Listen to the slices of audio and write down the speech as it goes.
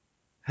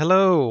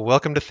Hello,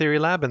 welcome to Theory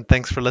Lab, and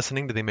thanks for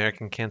listening to the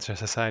American Cancer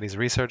Society's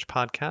research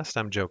podcast.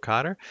 I'm Joe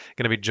Cotter,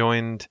 going to be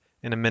joined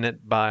in a minute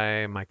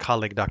by my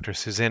colleague, Dr.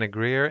 Susanna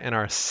Greer, and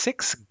our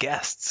six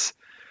guests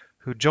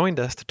who joined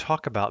us to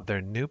talk about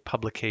their new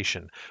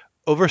publication,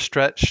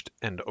 Overstretched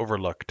and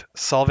Overlooked: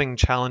 Solving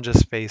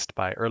Challenges Faced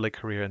by Early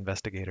Career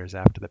Investigators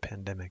After the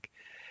Pandemic.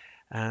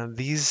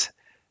 These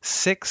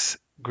six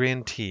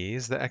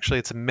grantees, actually,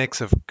 it's a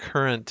mix of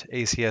current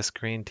ACS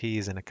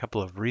grantees and a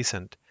couple of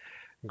recent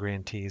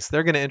grantees.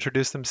 They're going to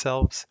introduce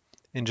themselves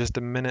in just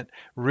a minute.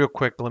 Real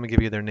quick, let me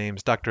give you their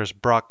names. Doctors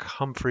Brock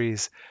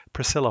Humphreys,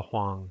 Priscilla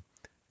Huang,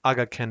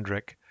 Aga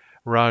Kendrick,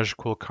 Raj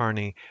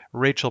Kulkarni,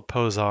 Rachel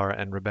Posar,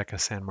 and Rebecca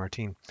San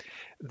Martin.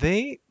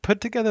 They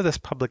put together this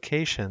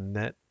publication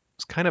that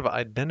was kind of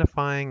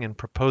identifying and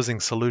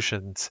proposing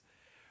solutions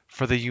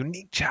for the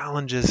unique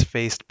challenges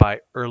faced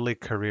by early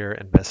career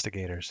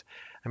investigators.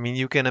 I mean,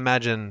 you can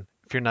imagine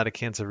if you're not a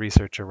cancer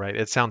researcher, right?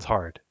 It sounds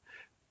hard.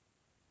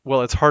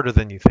 Well, it's harder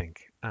than you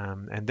think.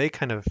 And they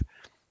kind of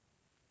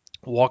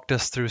walked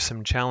us through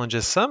some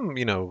challenges. Some,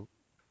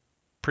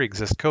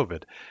 pre-exist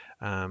COVID.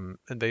 And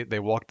they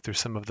walked through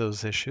some of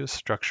those issues,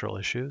 structural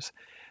issues.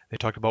 They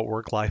talked about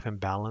work-life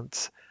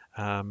imbalance,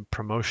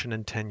 promotion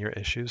and tenure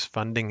issues,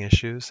 funding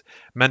issues,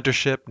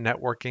 mentorship,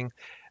 networking,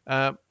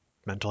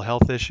 mental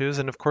health issues,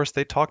 and of course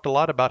they talked a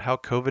lot about how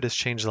COVID has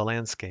changed the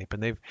landscape.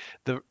 And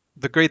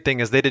the great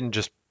thing is they didn't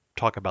just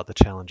talk about the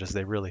challenges;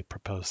 they really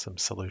proposed some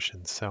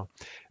solutions. So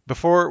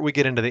before we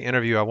get into the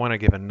interview, I want to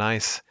give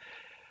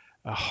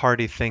a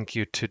hearty thank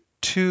you to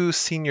two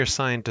senior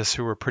scientists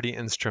who were pretty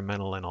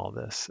instrumental in all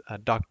this.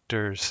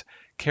 Doctors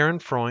Karen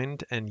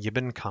Freund and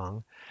Yibin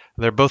Kang.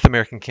 They're both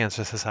American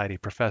Cancer Society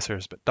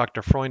professors, but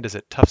Dr. Freund is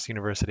at Tufts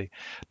University.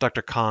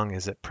 Dr. Kang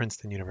is at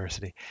Princeton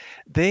University.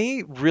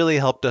 They really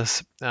helped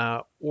us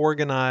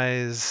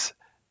organize,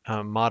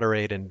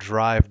 moderate, and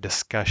drive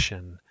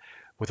discussion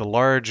with a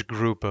large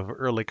group of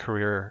early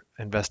career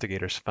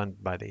investigators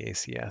funded by the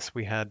ACS.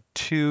 We had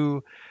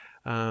two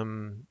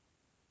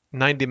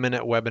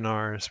 90-minute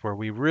webinars where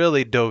we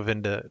really dove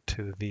into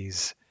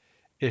these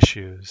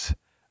issues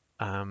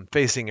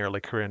facing early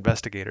career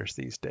investigators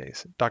these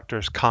days.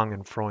 Doctors Kang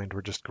and Freund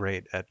were just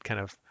great at kind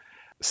of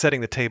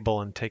setting the table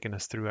and taking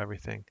us through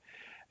everything.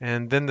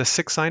 And then the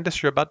six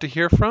scientists you're about to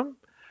hear from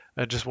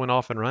just went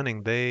off and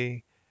running.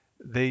 They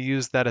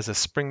used that as a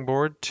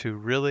springboard to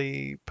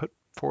really put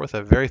forth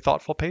a very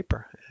thoughtful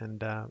paper.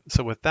 And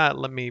so with that,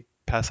 let me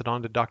pass it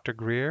on to Dr.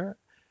 Greer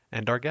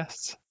and our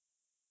guests.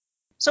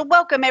 So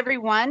welcome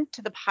everyone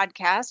to the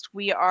podcast.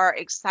 We are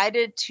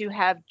excited to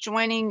have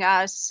joining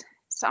us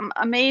some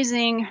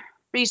amazing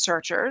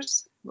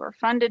researchers who are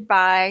funded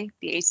by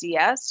the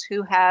ACS,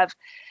 who have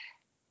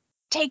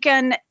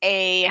taken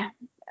an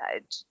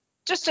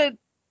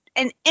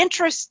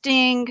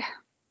interesting,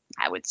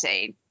 I would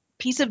say,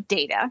 piece of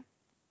data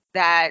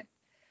that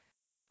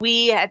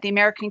we at the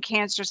American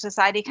Cancer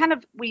Society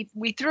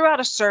we threw out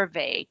a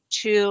survey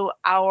to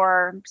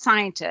our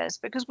scientists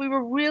because we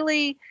were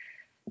really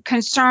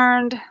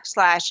concerned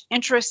 /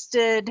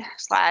 interested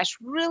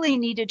 / really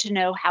needed to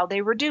know how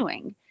they were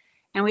doing.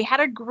 And we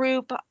had a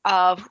group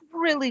of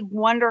really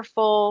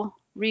wonderful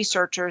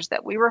researchers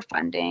that we were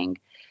funding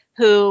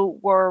who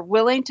were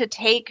willing to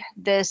take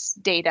this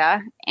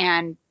data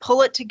and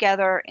pull it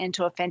together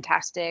into a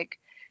fantastic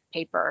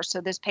paper.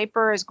 So this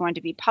paper is going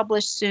to be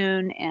published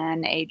soon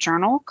in a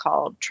journal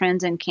called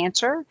Trends in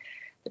Cancer.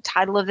 The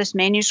title of this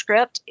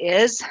manuscript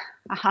is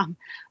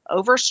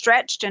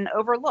Overstretched and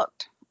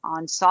Overlooked: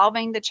 on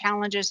solving the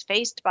challenges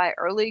faced by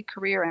early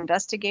career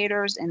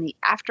investigators in the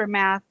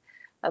aftermath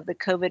of the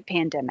COVID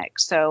pandemic.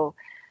 So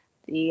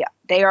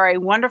they are a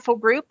wonderful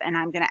group, and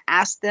I'm going to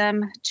ask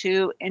them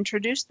to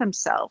introduce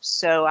themselves.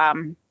 So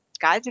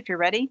guys, if you're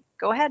ready,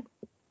 go ahead.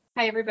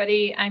 Hi,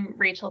 everybody. I'm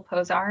Rachel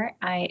Posar.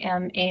 I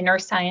am a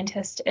nurse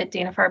scientist at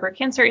Dana-Farber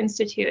Cancer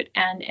Institute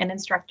and an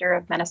instructor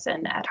of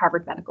medicine at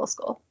Harvard Medical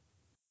School.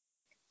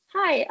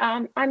 Hi,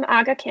 I'm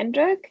Aga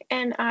Kendrick,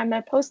 and I'm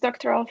a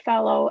postdoctoral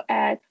fellow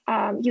at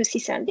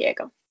UC San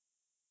Diego.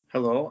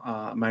 Hello,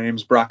 my name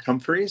is Brock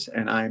Humphreys,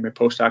 and I'm a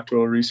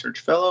postdoctoral research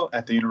fellow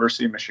at the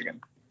University of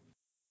Michigan.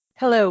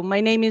 Hello, my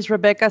name is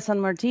Rebecca San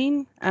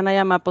Martin, and I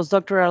am a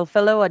postdoctoral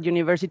fellow at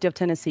University of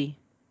Tennessee.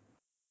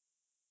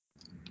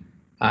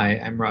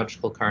 Hi, I'm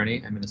Raj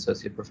Kulkarni. I'm an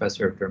associate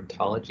professor of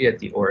dermatology at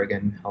the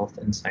Oregon Health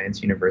and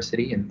Science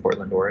University in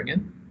Portland,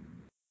 Oregon.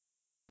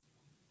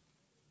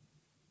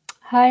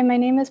 Hi, my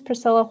name is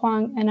Priscilla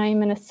Huang, and I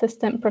am an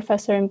assistant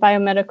professor in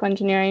biomedical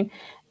engineering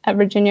at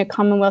Virginia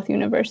Commonwealth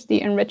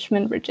University in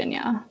Richmond,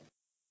 Virginia.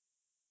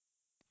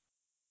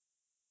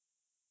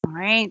 All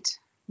right.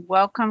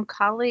 Welcome,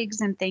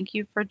 colleagues, and thank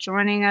you for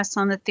joining us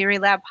on the Theory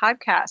Lab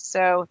podcast.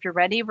 So if you're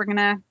ready, we're going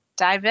to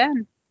dive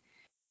in.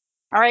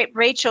 All right,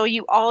 Rachel,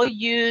 you all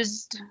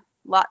used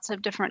lots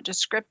of different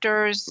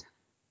descriptors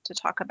to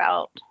talk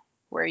about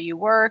where you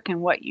work and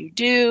what you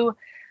do.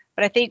 But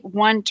but I think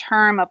one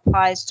term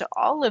applies to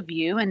all of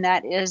you, and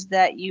that is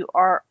that you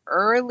are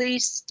early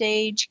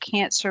stage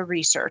cancer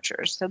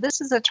researchers. So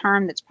this is a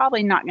term that's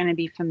probably not going to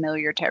be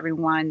familiar to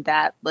everyone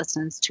that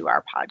listens to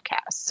our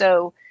podcast.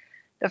 So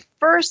the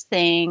first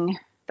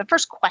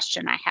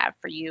question I have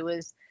for you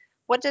is,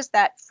 what does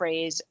that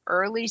phrase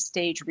early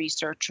stage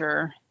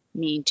researcher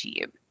mean to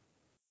you?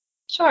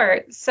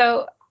 Sure.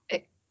 So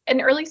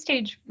an early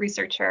stage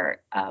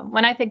researcher,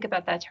 when I think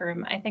about that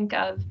term, I think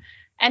of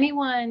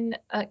anyone,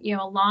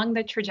 along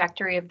the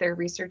trajectory of their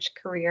research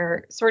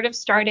career, sort of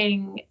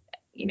starting,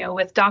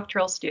 with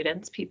doctoral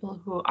students, people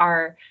who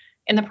are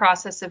in the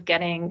process of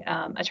getting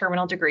a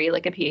terminal degree,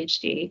 like a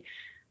PhD,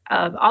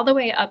 all the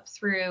way up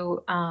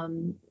through,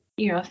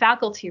 a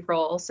faculty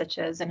role, such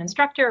as an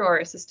instructor or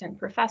assistant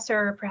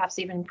professor, perhaps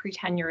even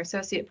pre-tenure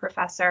associate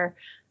professor.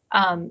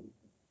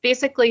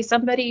 Basically,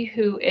 somebody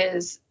who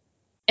is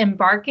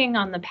embarking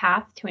on the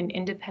path to an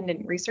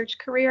independent research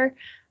career,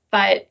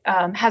 but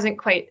hasn't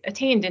quite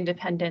attained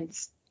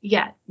independence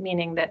yet,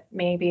 meaning that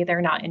maybe they're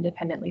not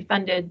independently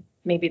funded,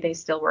 maybe they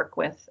still work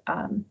with,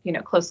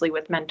 closely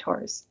with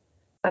mentors.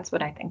 That's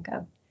what I think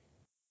of.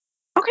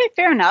 Okay,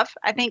 fair enough.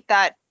 I think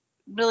that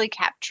really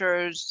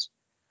captures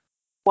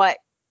what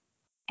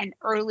an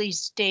early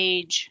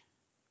stage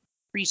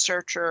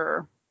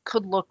researcher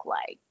could look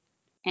like.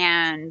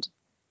 And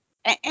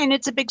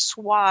it's a big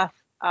swath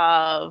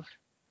of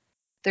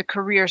the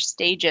career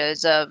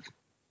stages of,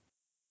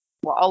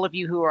 well, all of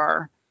you who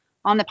are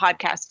on the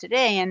podcast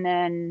today, and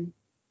then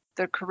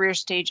the career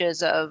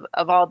stages of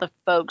all the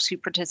folks who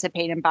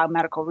participate in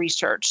biomedical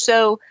research.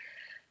 So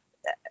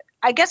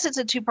I guess it's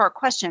a two-part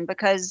question,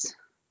 because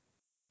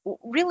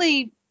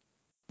really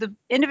the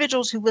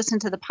individuals who listen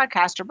to the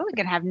podcast are really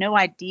going to have no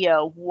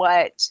idea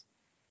what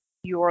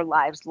your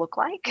lives look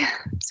like.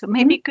 So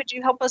maybe could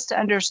you help us to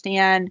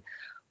understand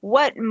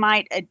what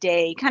might a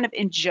day, kind of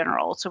in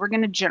general, so we're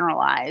going to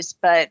generalize,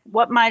 but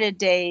what might a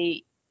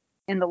day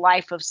in the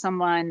life of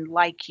someone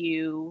like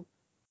you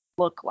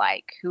look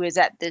like, who is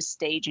at this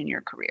stage in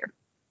your career?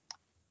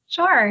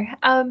 Sure.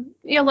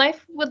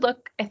 Life would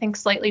look, I think,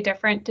 slightly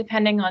different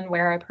depending on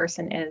where a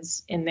person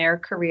is in their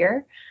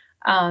career.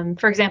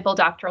 For example,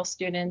 doctoral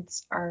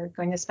students are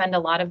going to spend a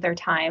lot of their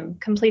time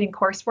completing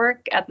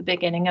coursework at the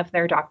beginning of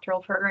their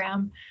doctoral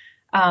program,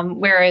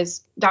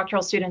 whereas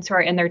doctoral students who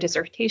are in their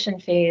dissertation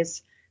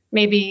phase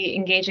may be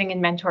engaging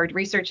in mentored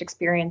research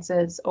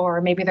experiences,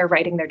 or maybe they're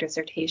writing their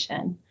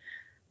dissertation.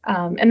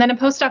 And then a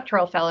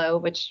postdoctoral fellow,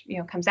 which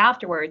comes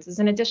afterwards, is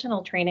an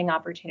additional training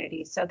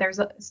opportunity. So there's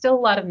still a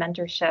lot of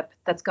mentorship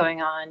that's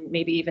going on,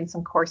 maybe even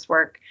some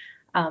coursework.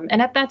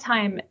 And at that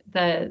time,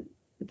 the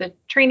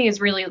trainee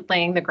is really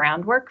laying the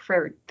groundwork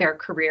for their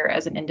career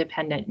as an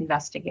independent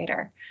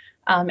investigator.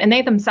 And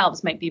they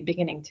themselves might be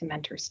beginning to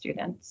mentor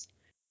students.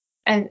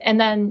 And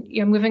then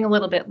moving a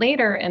little bit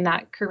later in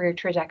that career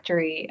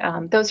trajectory,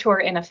 those who are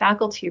in a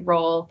faculty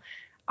role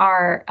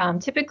are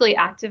typically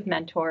active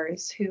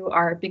mentors who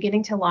are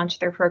beginning to launch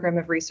their program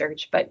of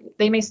research, but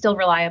they may still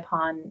rely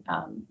upon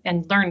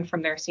and learn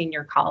from their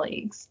senior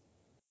colleagues.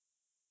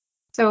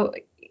 So,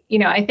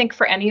 I think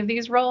for any of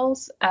these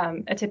roles,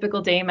 a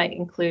typical day might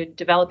include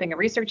developing a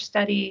research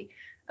study,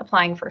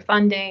 applying for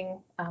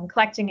funding,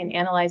 collecting and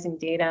analyzing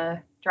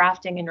data,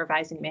 drafting and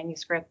revising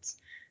manuscripts.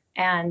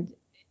 And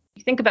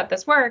you think about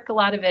this work, a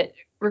lot of it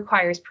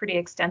requires pretty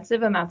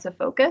extensive amounts of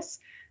focus.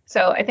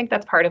 So I think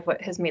that's part of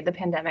what has made the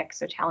pandemic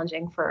so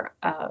challenging for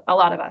a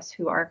lot of us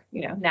who are,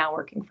 now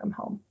working from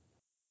home.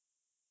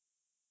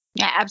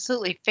 Yeah,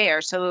 absolutely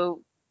fair.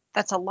 So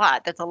that's a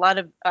lot. That's a lot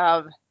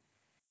of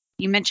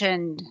you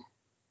mentioned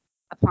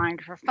applying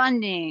for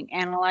funding,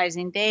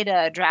 analyzing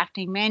data,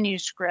 drafting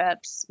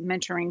manuscripts,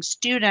 mentoring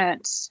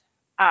students,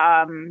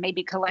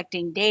 maybe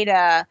collecting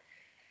data,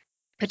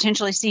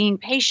 potentially seeing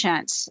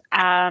patients.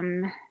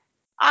 Aga,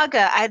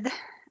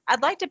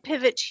 I'd like to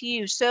pivot to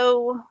you.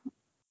 So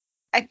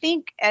I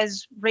think,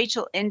 as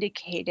Rachel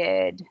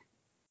indicated,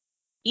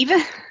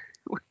 even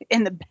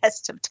in the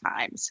best of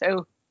times,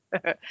 so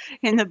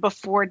in the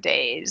before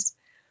days,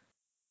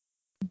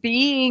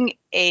 being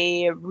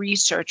a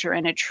researcher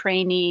and a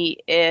trainee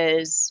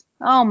is,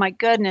 oh my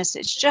goodness,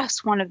 it's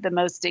just one of the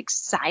most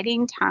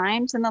exciting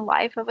times in the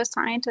life of a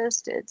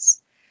scientist.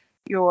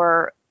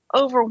 You're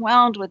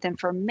overwhelmed with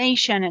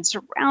information and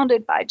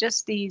surrounded by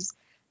just the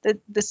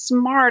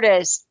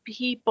smartest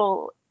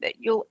people that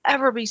you'll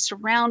ever be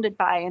surrounded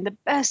by, and the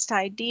best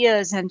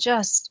ideas, and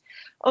just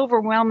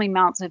overwhelming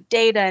amounts of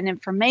data and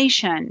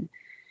information.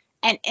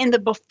 And in the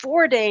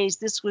before days,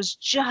 this was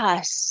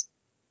just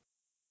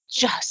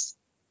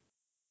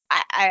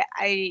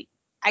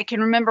I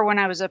can remember when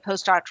I was a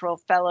postdoctoral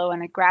fellow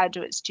and a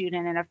graduate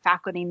student and a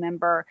faculty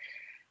member,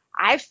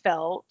 I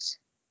felt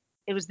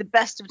it was the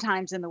best of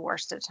times and the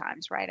worst of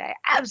times, right? I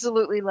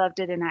absolutely loved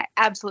it, and I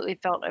absolutely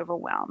felt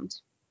overwhelmed.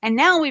 And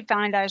now we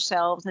find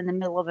ourselves in the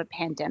middle of a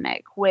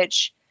pandemic,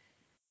 which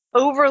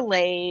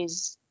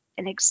overlays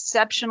an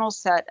exceptional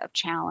set of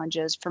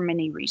challenges for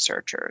many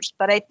researchers.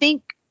 But I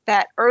think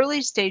that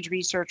early stage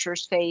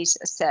researchers face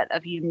a set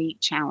of unique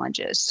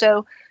challenges.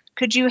 So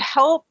could you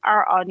help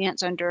our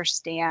audience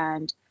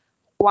understand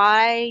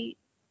why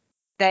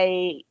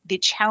the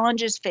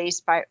challenges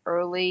faced by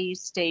early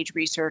stage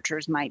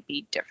researchers might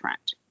be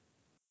different?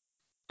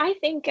 I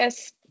think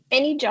as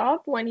any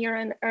job, when you're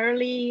in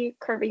early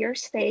career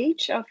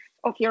stage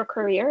of your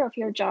career, of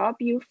your job,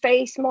 you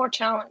face more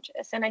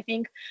challenges. And I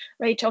think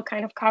Rachel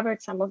kind of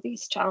covered some of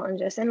these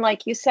challenges. And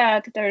like you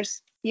said,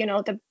 there's,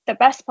 the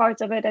best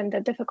parts of it and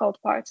the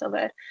difficult parts of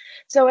it.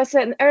 So as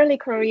an early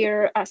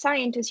career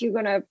scientist, you're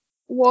going to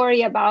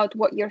worry about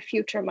what your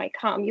future might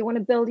come. You want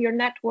to build your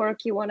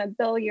network, you want to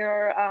build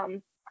your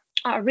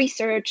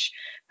research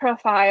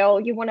profile,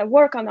 you want to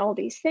work on all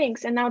these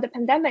things. And now the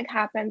pandemic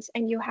happens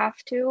and you have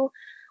to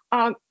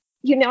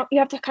you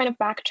have to kind of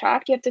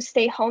backtrack. You have to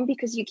stay home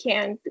because you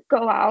can't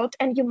go out,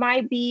 and you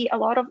might be, a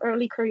lot of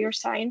early career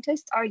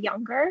scientists are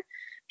younger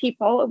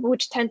people,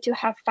 which tend to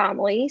have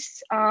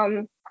families,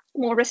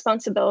 more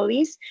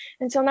responsibilities,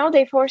 and so now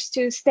they're forced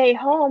to stay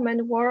home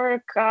and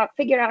work,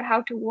 figure out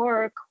how to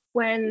work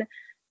when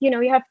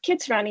you have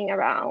kids running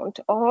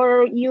around,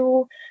 or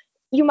you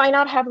might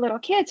not have little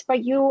kids,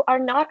 but you are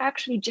not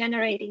actually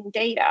generating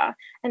data.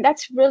 And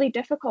that's really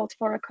difficult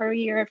for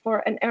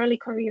an early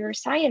career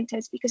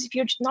scientist, because if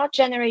you're not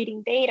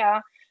generating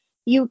data,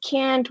 you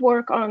can't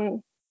work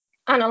on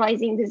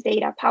analyzing this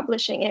data,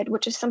 publishing it,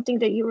 which is something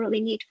that you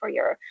really need for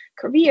your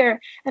career.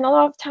 And a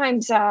lot of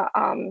times,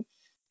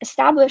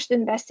 established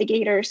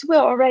investigators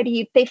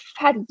they've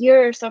had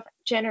years of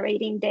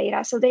generating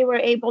data, so they were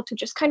able to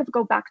just kind of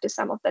go back to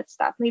some of that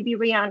stuff, maybe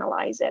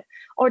reanalyze it,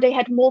 or they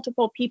had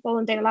multiple people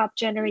in their lab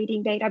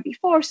generating data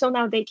before, so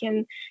now they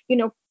can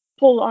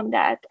pull on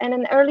that. And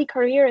an early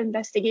career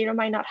investigator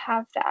might not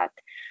have that.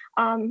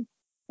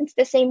 It's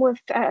the same with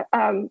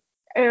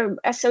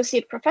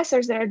associate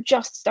professors that are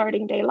just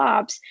starting their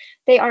labs.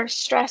 They are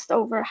stressed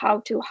over how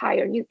to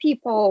hire new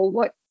people,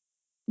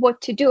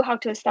 what to do, how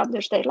to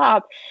establish their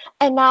lab.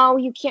 And now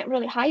you can't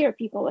really hire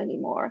people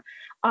anymore.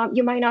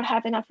 You might not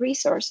have enough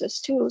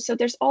resources too. So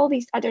there's all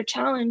these other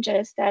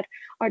challenges that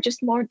are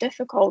just more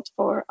difficult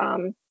for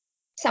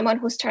someone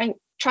who's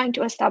trying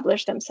to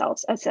establish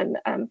themselves as an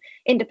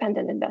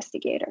independent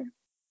investigator.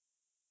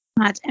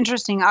 That's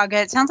interesting,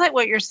 Aga. It sounds like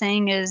what you're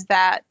saying is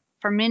that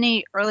for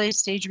many early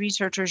stage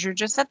researchers, you're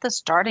just at the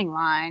starting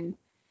line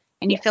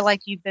and you feel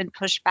like you've been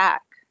pushed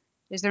back.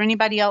 Is there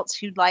anybody else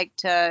who'd like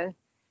to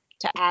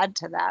add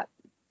to that?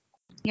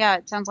 Yeah,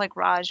 it sounds like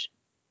Raj.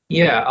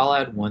 Yeah, I'll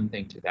add one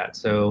thing to that.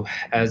 So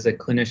as a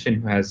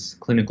clinician who has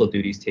clinical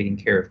duties taking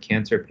care of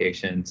cancer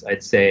patients,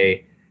 I'd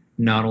say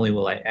not only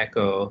will I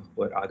echo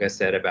what Aga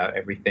said about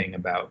everything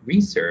about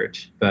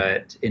research,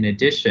 but in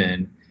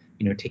addition,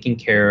 taking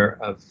care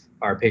of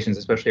our patients,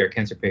 especially our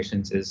cancer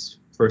patients, is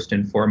first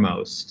and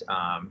foremost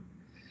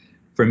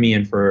for me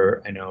and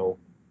for, I know,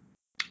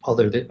 all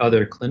the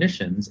other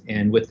clinicians.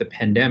 And with the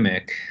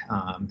pandemic,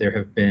 there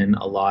have been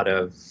a lot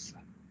of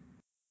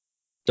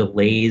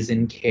delays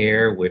in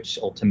care, which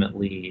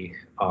ultimately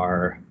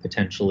are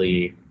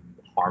potentially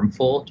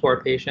harmful to our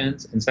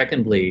patients. And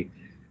secondly,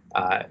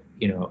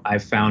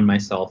 I've found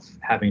myself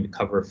having to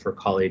cover for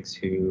colleagues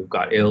who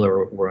got ill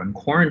or were in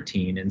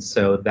quarantine. And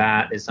so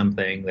that is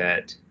something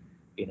that,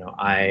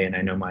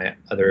 I know my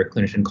other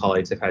clinician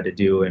colleagues have had to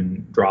do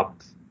and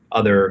drop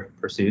other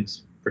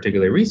pursuits,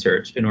 particularly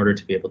research, in order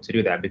to be able to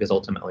do that, because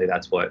ultimately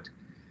that's what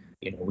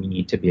we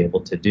need to be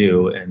able to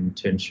do, and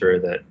to ensure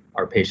that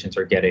our patients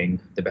are getting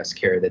the best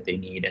care that they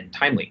need and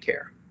timely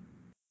care.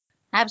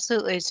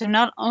 Absolutely. So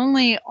not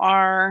only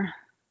are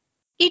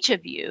each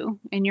of you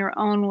in your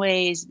own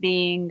ways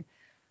being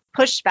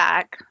pushed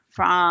back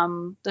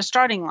from the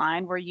starting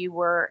line where you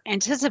were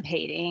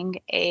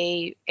anticipating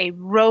a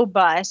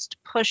robust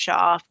push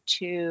off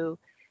to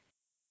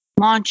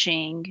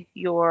launching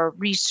your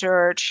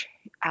research,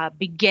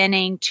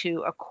 beginning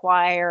to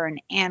acquire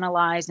and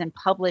analyze and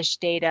publish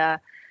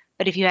data.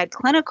 But if you had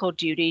clinical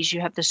duties,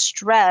 you have the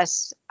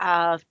stress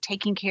of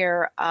taking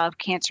care of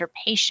cancer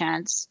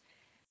patients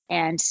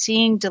and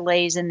seeing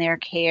delays in their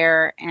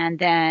care, and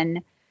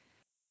then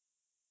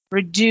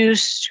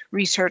reduced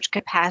research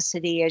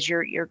capacity as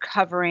you're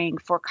covering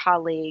for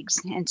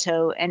colleagues. And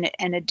so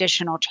an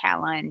additional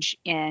challenge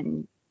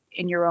in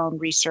your own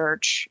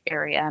research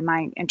area. Am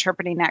I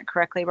interpreting that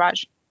correctly,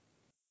 Raj?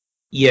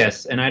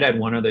 Yes, and I'd add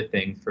one other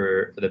thing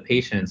for the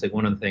patients. Like,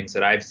 one of the things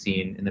that I've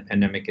seen in the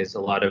pandemic is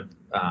a lot of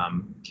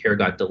care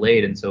got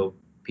delayed, and so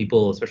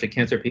people, especially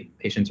cancer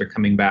patients, are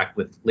coming back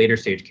with later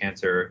stage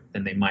cancer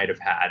than they might have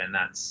had, and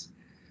that's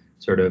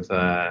sort of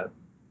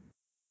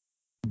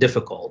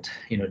difficult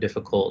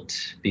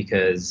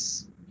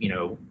because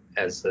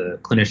as a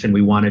clinician,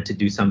 we wanted to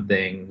do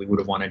something. We would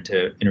have wanted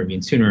to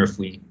intervene sooner if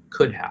we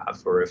could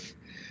have, or if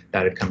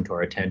that had come to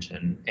our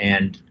attention.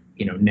 And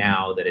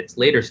now that it's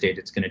later stage,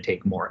 it's going to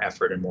take more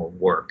effort and more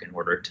work in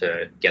order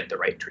to get the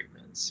right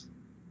treatments.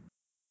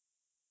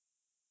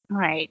 All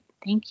right.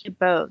 Thank you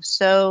both.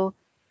 So,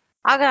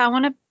 Aga, I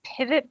want to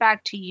pivot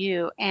back to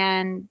you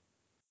and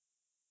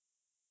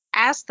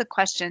ask the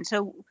question.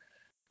 So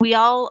we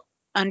all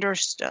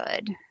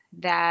understood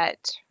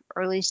that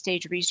early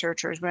stage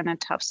researchers were in a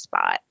tough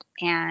spot,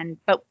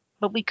 but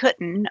but we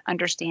couldn't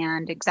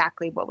understand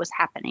exactly what was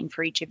happening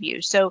for each of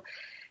you. So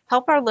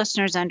help our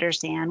listeners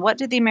understand, what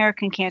did the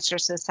American Cancer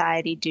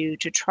Society do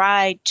to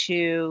try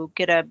to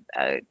get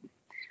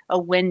a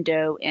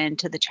window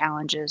into the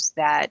challenges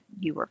that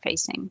you were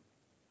facing?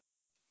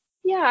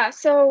 Yeah,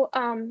 so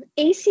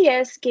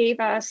ACS gave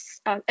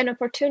us an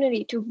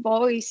opportunity to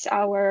voice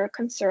our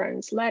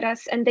concerns,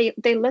 and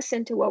they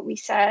listened to what we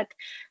said.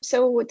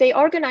 So they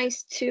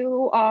organized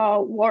 2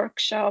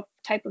 workshop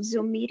type of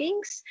Zoom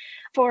meetings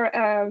for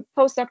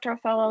postdoctoral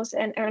fellows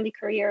and early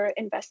career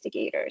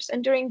investigators.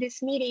 And during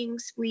these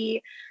meetings,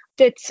 we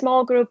did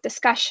small group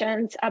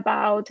discussions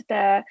about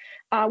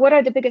what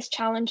are the biggest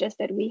challenges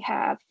that we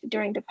have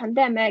during the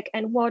pandemic,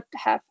 and what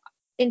have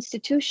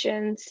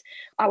institutions,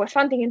 our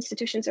funding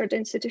institutions or the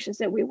institutions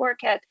that we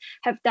work at,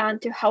 have done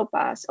to help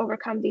us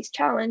overcome these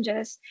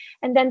challenges.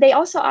 And then they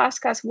also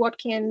ask us, what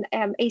can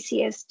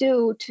ACS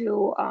do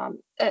to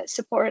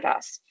support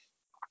us?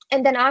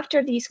 And then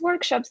after these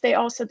workshops, they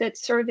also did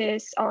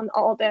surveys on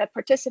all the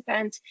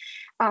participants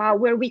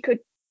where we could,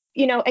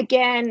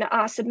 again,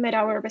 submit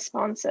our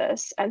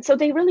responses. And so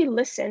they really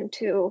listened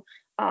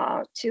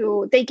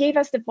they gave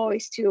us the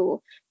voice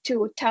to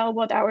tell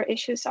what our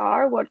issues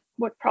are, what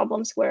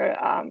problems we're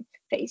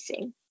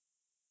facing.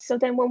 So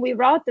then when we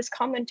wrote this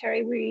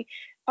commentary, we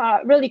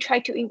really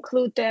tried to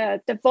include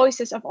the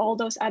voices of all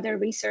those other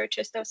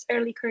researchers, those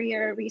early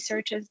career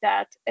researchers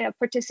that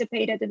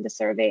participated in the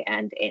survey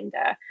and in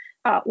the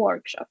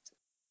workshops.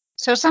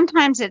 So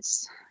sometimes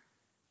it's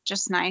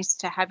just nice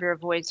to have your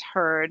voice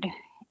heard,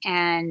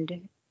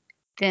 and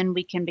then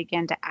we can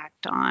begin to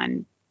act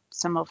on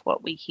some of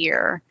what we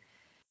hear.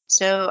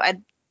 So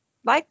I'd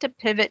like to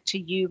pivot to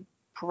you,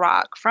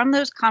 Brock. From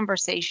those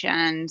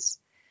conversations,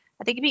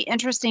 I think it'd be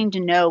interesting to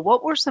know,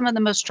 what were some of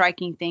the most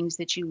striking things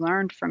that you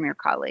learned from your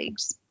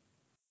colleagues?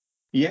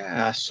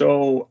 Yeah,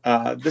 so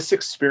this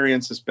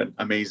experience has been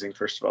amazing.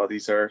 First of all,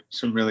 these are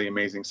some really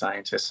amazing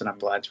scientists, and I'm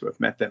glad to have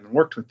met them and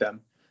worked with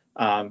them.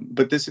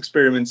 But this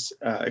experience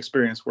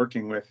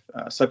working with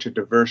such a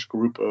diverse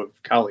group of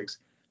colleagues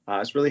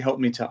has really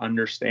helped me to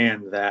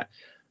understand that,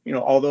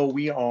 although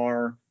we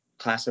are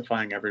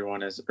classifying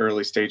everyone as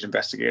early stage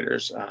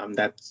investigators,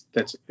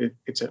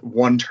 it's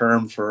one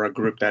term for a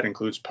group that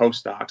includes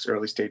postdocs,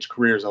 early stage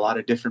careers, a lot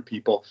of different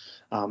people.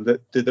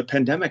 The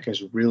pandemic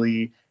has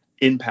really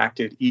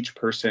impacted each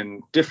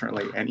person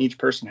differently, and each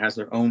person has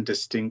their own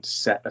distinct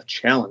set of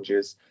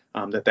challenges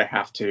that they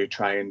have to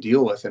try and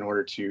deal with in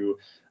order to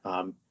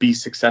be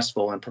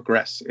successful and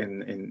progress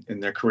in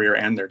their career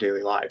and their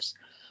daily lives.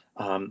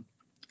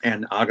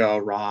 And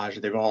Aga, Raj,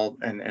 they've all,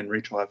 and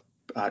Rachel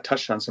have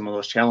touched on some of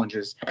those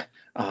challenges,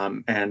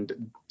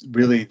 and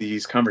really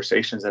these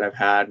conversations that I've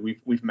had,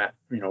 we've met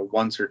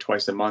once or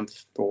twice a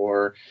month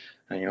for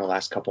the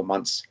last couple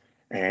months,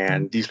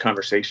 and these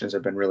conversations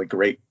have been really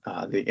great.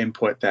 The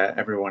input that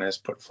everyone has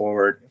put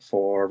forward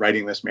for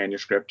writing this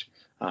manuscript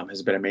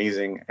has been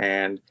amazing,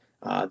 and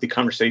the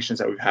conversations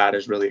that we've had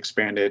has really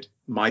expanded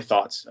my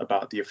thoughts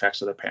about the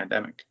effects of the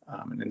pandemic,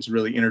 and it's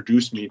really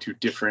introduced me to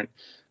different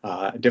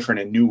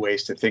and new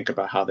ways to think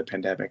about how the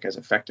pandemic has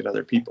affected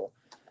other people.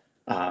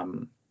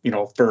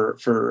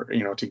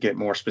 To get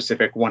more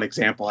specific, one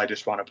example I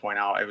just want to point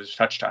out, it was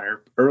touched on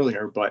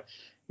earlier, but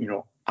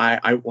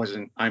I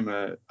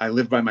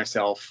live by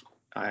myself.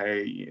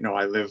 I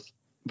live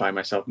by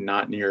myself,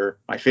 not near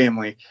my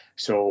family.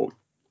 So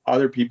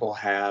other people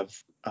have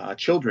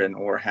children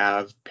or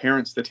have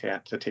parents that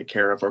have to take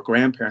care of, or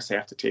grandparents they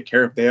have to take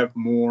care of. They have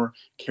more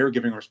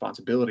caregiving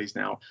responsibilities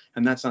now,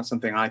 and that's not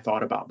something I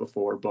thought about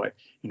before. But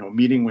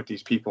meeting with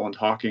these people and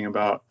talking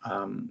about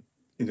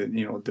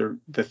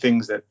the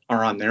things that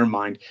are on their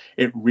mind,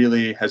 it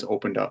really has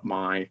opened up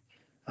my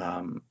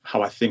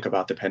how I think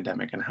about the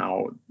pandemic and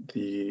how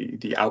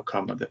the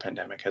outcome of the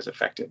pandemic has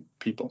affected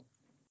people.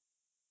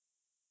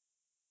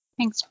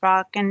 Thanks,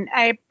 Brock. And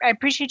I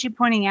appreciate you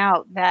pointing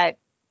out that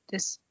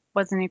this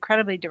was an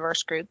incredibly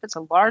diverse group. It's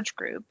a large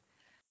group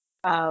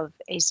of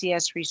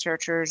ACS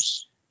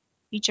researchers,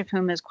 each of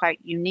whom is quite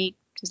unique.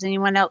 Does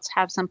anyone else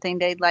have something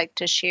they'd like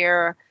to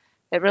share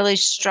that really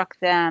struck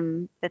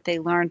them, that they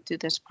learned through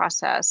this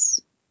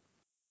process?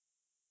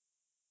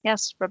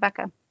 Yes,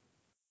 Rebecca.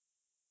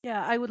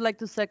 Yeah, I would like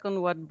to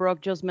second what Brock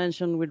just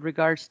mentioned with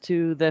regards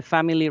to the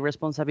family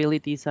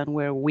responsibilities and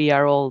where we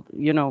are all,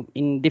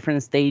 in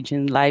different stage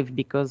in life,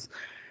 because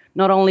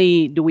not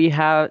only do we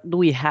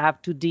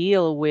have to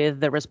deal with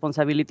the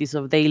responsibilities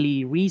of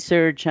daily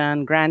research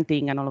and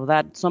granting and all of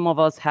that, some of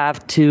us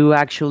have to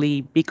actually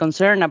be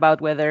concerned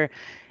about whether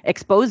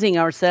exposing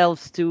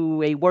ourselves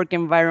to a work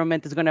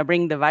environment is going to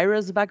bring the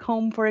virus back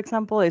home, for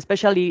example,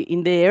 especially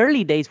in the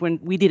early days when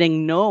we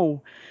didn't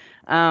know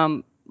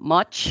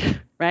much,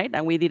 right?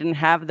 And we didn't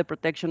have the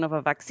protection of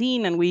a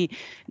vaccine, and we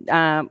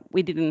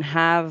didn't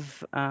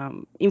have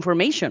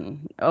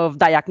information of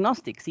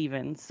diagnostics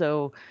even.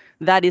 So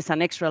that is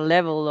an extra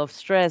level of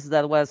stress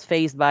that was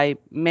faced by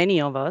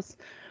many of us.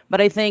 But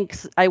I think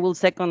I will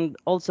second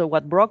also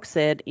what Brock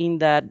said, in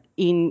that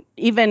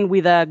even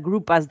with a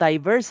group as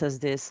diverse as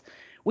this,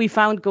 we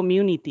found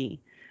community.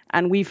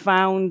 And we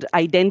found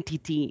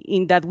identity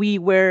in that we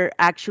were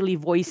actually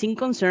voicing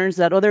concerns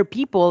that other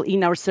people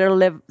in our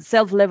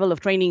self level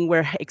of training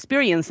were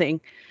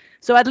experiencing.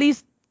 So at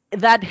least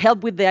that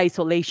helped with the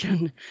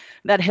isolation,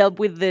 that helped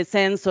with the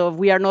sense of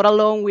we are not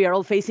alone, we are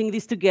all facing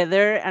this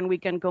together, and we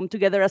can come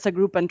together as a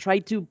group and try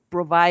to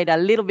provide a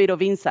little bit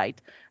of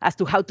insight as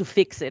to how to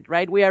fix it,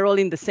 right? We are all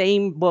in the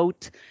same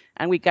boat,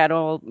 and we can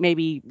all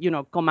maybe,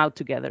 come out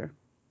together.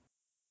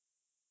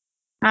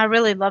 I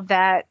really love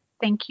that.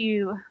 Thank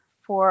you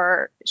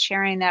for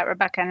sharing that,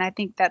 Rebecca. And I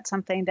think that's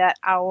something that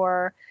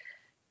our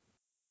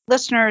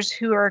listeners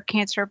who are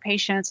cancer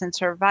patients and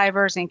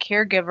survivors and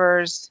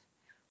caregivers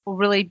will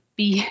really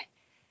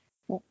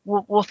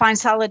will find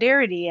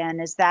solidarity in,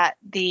 is that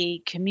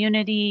the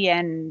community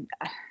and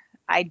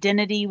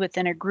identity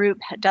within a group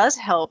does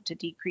help to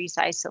decrease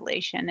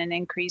isolation and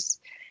increase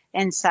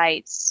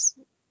insights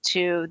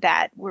to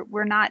that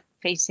we're not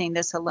facing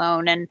this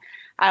alone. And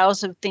I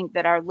also think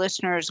that our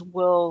listeners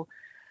will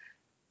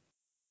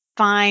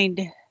find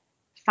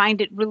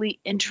it really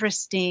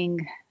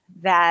interesting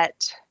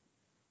that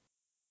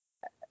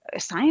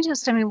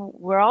scientists, I mean,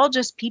 we're all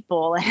just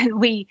people, and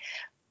we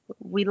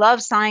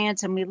love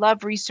science and we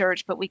love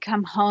research, but we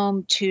come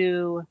home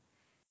to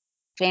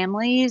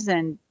families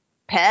and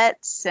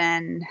pets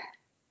and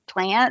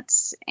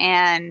plants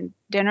and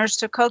dinners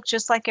to cook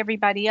just like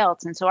everybody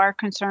else. And so our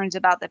concerns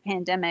about the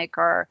pandemic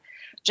are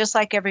just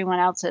like everyone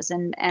else's.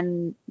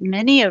 And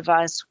many of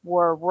us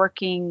were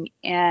working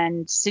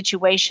in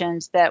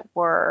situations that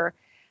were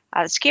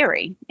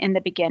scary in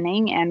the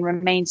beginning and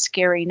remain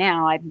scary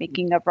now. I'm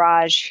thinking of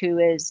Raj, who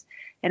is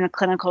in a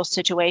clinical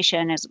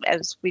situation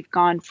as we've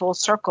gone full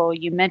circle.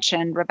 You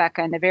mentioned,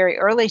 Rebecca, in the very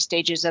early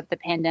stages of the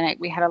pandemic,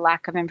 we had a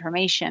lack of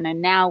information,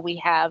 and now we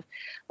have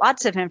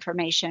lots of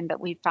information,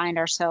 but we find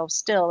ourselves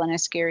still in a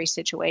scary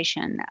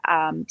situation.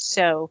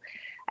 So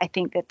I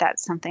think that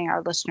that's something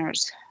our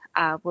listeners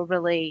will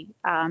really,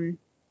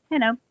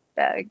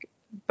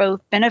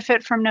 both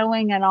benefit from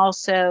knowing and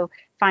also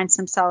find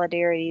some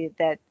solidarity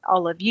that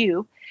all of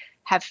you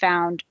have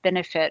found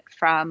benefit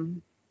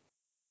from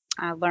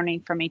learning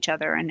from each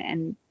other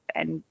and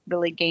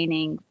really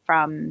gaining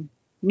from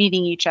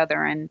meeting each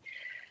other and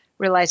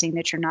realizing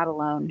that you're not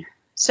alone.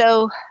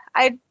 So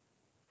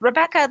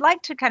Rebecca, I'd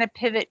like to kind of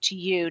pivot to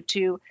you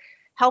to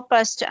help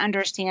us to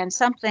understand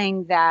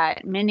something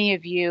that many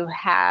of you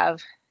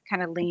have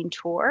kind of leaned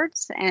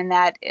towards, and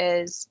that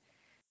is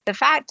the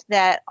fact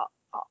that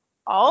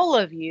all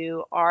of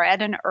you are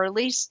at an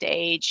early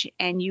stage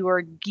and you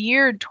are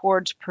geared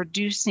towards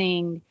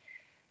producing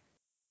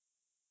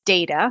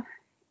data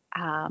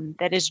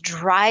that is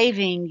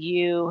driving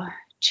you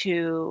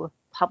to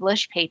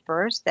publish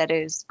papers that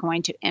is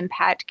going to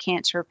impact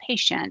cancer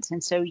patients.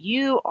 And so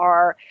you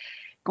are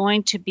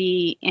going to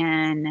be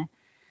in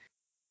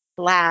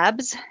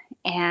labs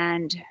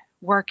and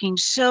working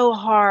so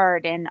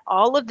hard, and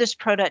all of this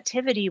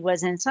productivity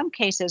was in some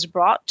cases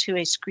brought to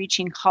a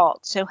screeching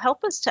halt. So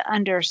help us to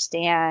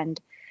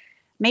understand,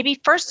 maybe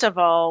first of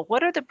all,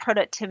 what are the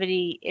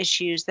productivity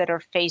issues that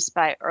are faced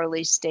by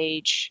early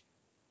stage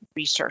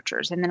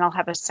researchers? And then I'll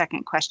have a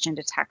second question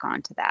to tack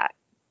on to that.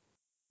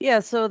 Yeah,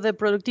 so the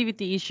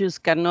productivity issues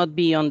cannot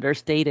be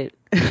understated.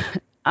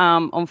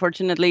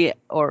 Unfortunately,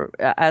 or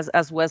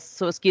as was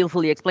so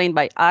skillfully explained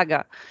by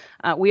Aga,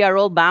 we are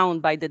all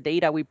bound by the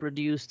data we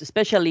produced,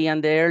 especially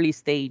in the early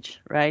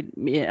stage, right?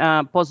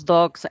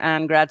 Postdocs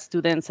and grad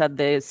students at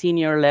the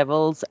senior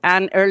levels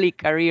and early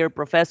career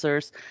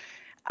professors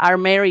are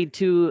married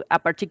to a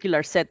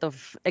particular set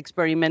of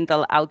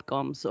experimental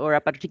outcomes or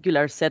a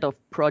particular set of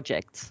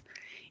projects.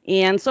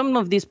 And some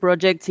of these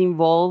projects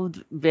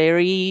involved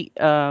very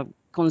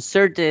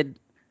concerted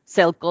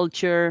cell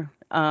culture,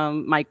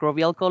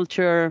 microbial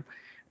culture,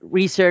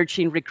 research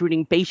in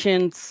recruiting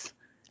patients,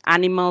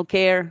 animal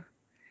care.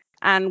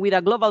 And with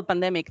a global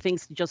pandemic,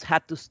 things just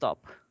had to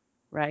stop,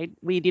 right?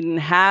 We didn't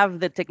have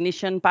the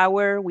technician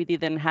power. We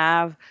didn't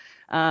have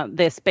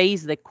the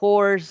space, the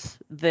course,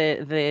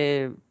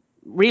 the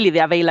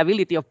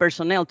availability of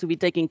personnel to be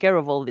taking care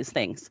of all these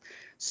things.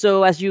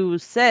 So as you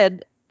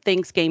said,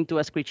 things came to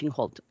a screeching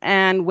halt.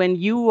 And when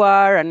you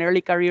are an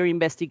early career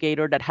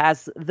investigator that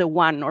has the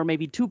one or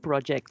maybe two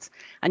projects,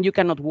 and you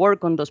cannot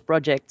work on those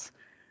projects,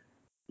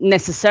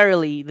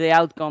 necessarily the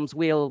outcomes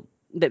will,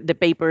 the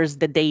papers,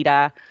 the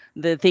data,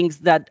 the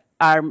things that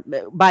are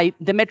by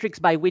the metrics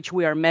by which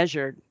we are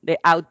measured, the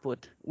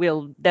output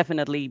will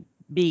definitely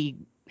be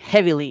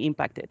heavily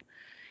impacted.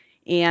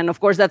 And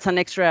of course, that's an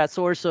extra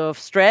source of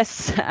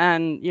stress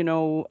and,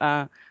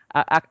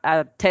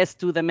 a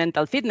test to the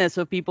mental fitness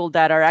of people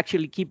that are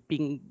actually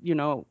keeping,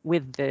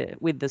 with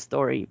the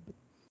story.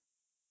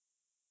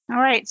 All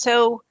right.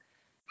 So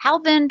how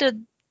then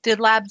did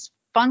labs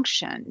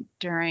function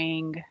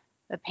during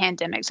the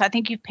pandemic? So I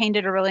think you've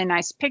painted a really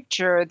nice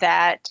picture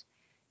that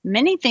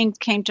many things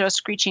came to a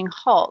screeching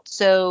halt.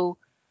 So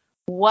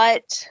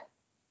what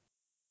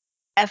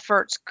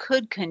efforts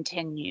could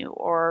continue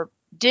or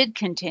did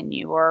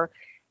continue, or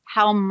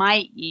how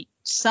might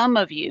some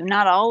of you,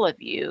 not all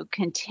of you,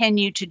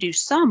 continue to do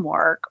some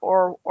work,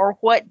 or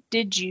what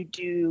did you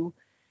do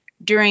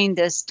during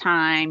this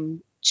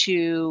time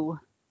to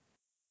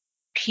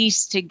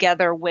piece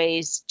together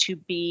ways to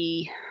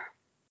be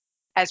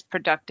as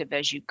productive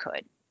as you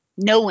could,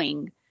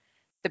 knowing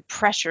the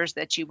pressures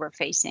that you were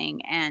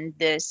facing and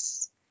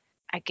this,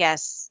 I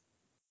guess,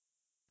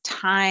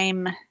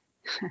 time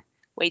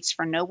waits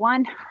for no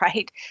one,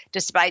 right?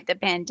 Despite the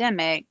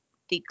pandemic,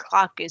 the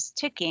clock is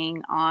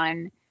ticking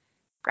on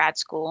grad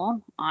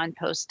school, on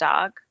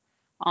postdoc,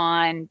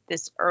 on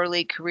this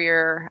early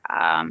career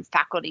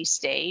faculty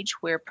stage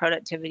where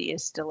productivity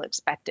is still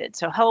expected.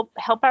 So help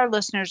our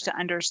listeners to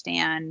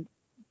understand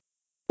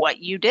what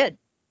you did.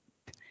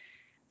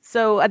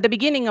 So at the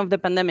beginning of the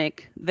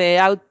pandemic,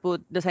 the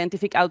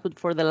scientific output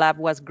for the lab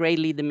was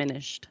greatly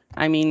diminished.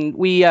 I mean,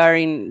 we are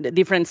in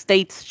different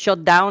states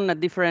shut down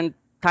at different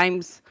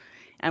times,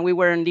 and we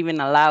weren't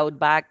even allowed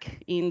back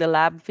in the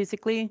lab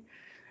physically.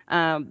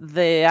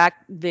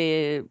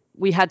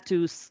 We had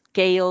to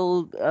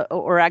scale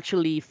or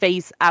actually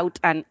phase out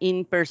and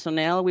in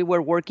personnel. We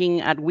were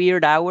working at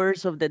weird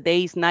hours of the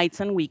days,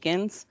 nights, and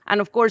weekends. And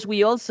of course,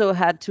 we also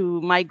had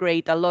to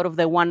migrate a lot of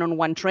the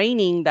one-on-one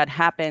training that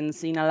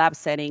happens in a lab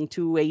setting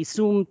to a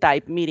Zoom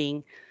type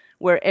meeting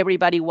where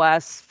everybody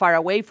was far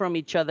away from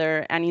each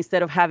other. And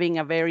instead of having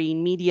a very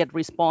immediate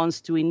response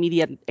to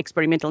immediate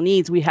experimental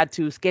needs, we had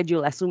to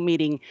schedule a Zoom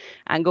meeting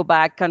and go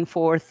back and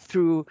forth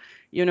through,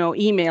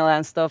 email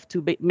and stuff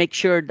to make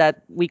sure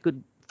that we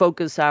could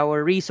focus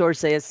our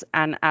resources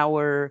and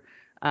our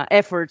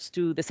efforts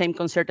to the same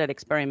concerted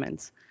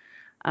experiments.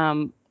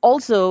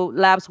 Also,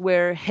 labs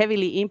were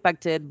heavily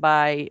impacted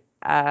by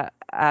a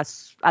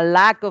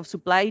lack of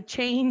supply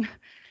chain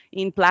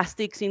in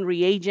plastics, in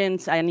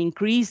reagents, an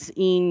increase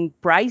in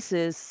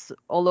prices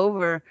all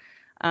over.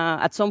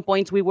 At some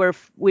points, we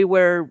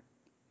were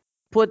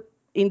put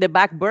in the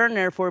back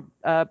burner for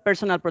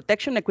personal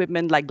protection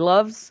equipment like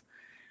gloves,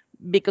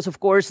 because of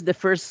course the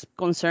first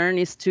concern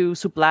is to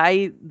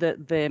supply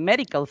the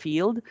medical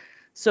field.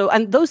 So,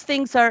 and those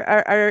things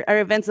are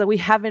events that we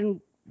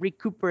haven't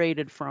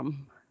recuperated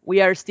from.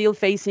 We are still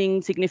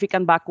facing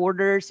significant back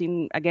orders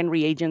in, again,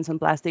 reagents and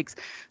plastics.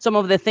 Some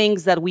of the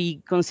things that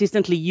we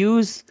consistently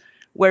use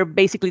were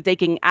basically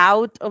taken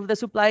out of the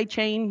supply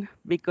chain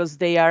because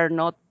they are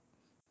not,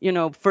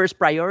 first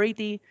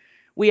priority.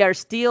 We are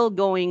still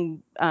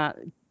going,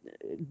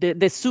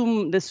 the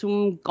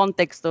Zoom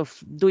context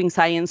of doing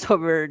science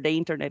over the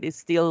internet is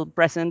still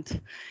present.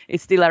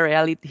 It's still a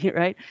reality,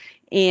 right?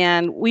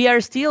 And we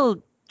are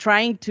still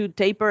trying to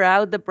taper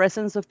out the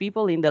presence of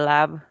people in the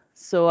lab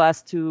so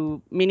as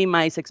to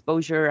minimize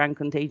exposure and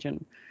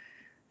contagion.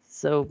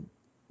 So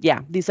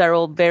yeah, these are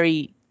all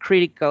very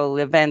critical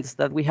events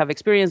that we have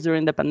experienced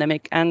during the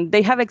pandemic, and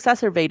they have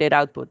exacerbated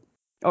output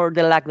or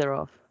the lack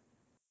thereof.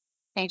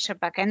 Thanks,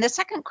 Rebecca. And the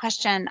second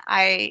question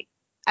I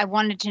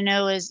wanted to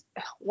know is,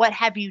 what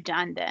have you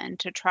done then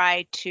to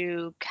try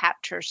to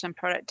capture some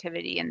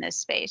productivity in this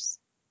space?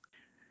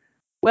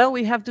 Well,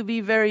 we have to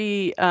be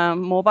very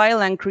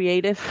mobile and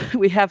creative.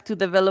 We have to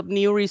develop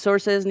new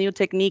resources, new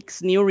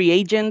techniques, new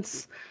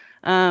reagents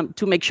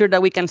to make sure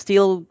that we can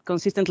still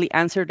consistently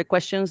answer the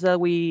questions that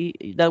we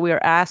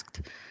are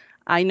asked.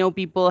 I know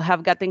people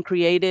have gotten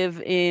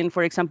creative in,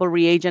 for example,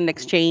 reagent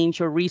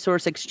exchange or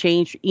resource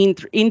exchange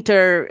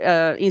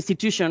inter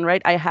institution,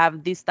 right? I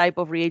have this type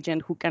of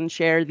reagent who can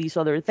share this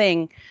other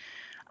thing.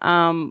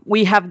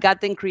 We have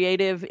gotten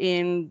creative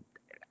in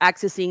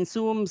accessing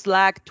Zoom,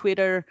 Slack,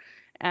 Twitter,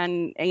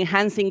 and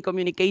enhancing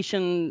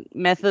communication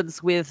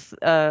methods with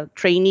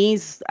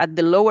trainees at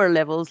the lower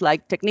levels,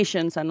 like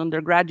technicians and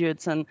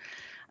undergraduates and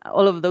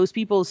all of those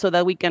people, so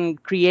that we can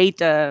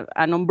create an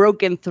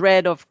unbroken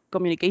thread of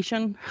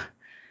communication.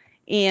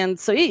 And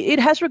so it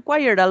has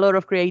required a lot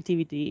of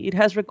creativity. It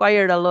has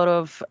required a lot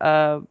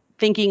of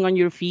thinking on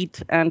your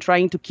feet and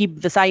trying to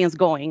keep the science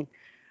going,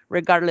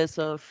 regardless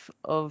of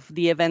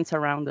the events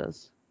around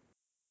us.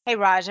 Hey,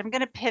 Raj, I'm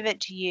going to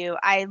pivot to you.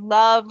 I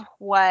love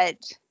what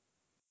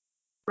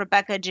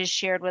Rebecca just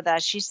shared with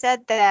us. She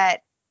said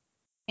that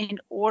in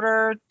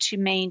order to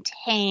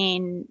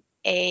maintain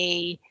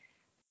a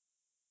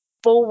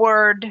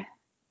forward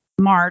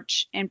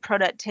march in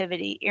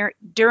productivity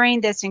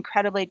during this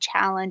incredibly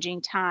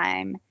challenging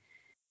time,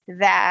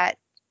 that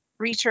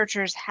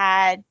researchers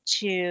had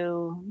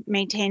to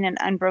maintain an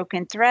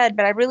unbroken thread.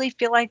 But I really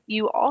feel like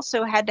you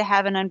also had to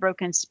have an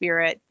unbroken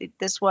spirit.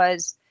 This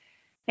was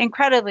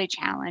incredibly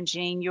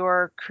challenging.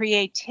 Your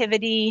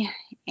creativity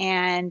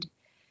and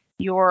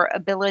your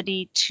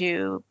ability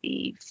to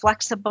be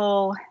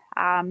flexible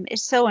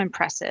is so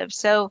impressive.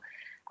 So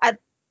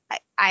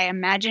I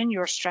imagine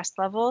your stress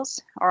levels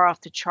are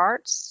off the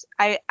charts.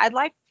 I'd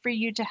like for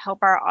you to help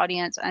our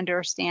audience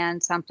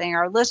understand something,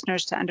 our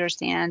listeners to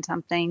understand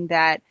something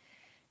that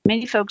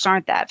many folks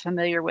aren't that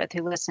familiar with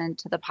who listen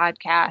to the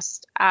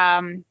podcast,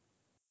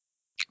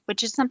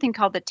 which is something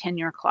called the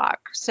tenure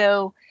clock.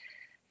 So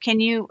can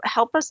you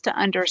help us to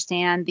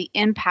understand the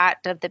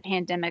impact of the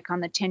pandemic on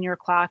the tenure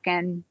clock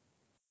and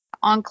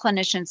on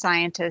clinician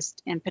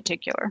scientists in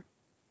particular?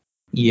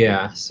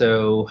 Yeah,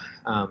 so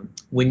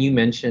when you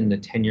mention the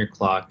tenure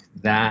clock,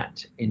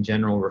 that in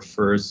general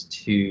refers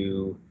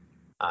to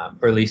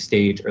early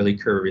stage, early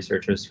career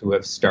researchers who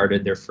have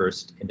started their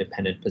first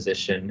independent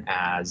position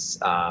as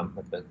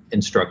like an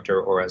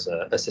instructor or as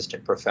an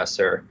assistant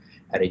professor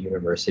at a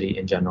university.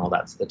 In general,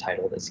 that's the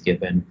title that's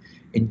given.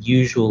 And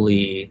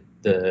usually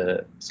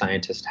the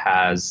scientist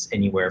has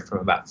anywhere from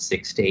about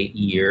 6 to 8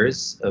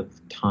 years of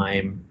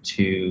time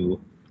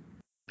to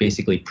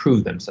basically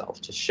prove themselves,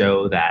 to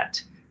show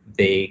that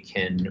they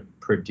can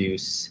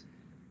produce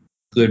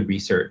good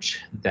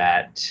research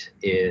that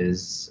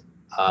is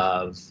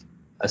of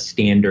a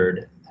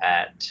standard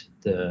that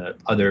the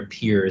other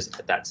peers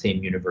at that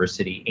same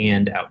university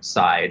and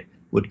outside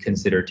would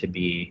consider to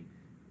be,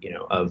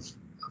 of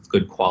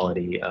good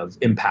quality, of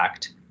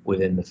impact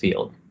within the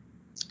field.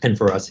 And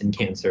for us in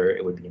cancer,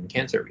 it would be in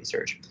cancer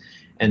research.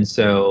 And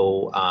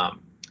so,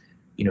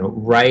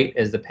 right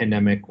as the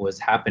pandemic was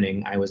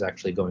happening, I was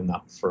actually going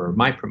up for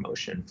my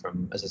promotion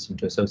from assistant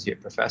to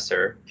associate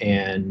professor.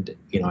 And,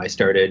 I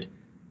started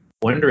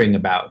wondering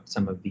about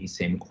some of these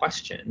same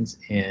questions,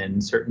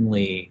 and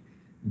certainly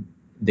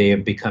they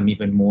have become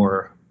even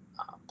more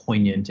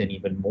poignant and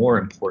even more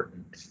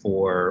important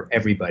for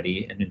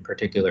everybody, and in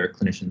particular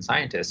clinician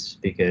scientists,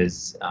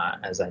 because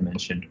as I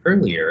mentioned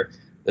earlier,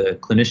 the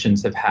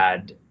clinicians have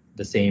had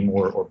the same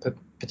or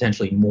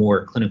potentially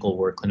more clinical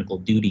work, clinical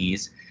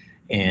duties,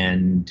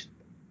 and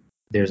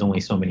there's only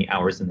so many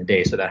hours in the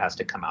day, so that has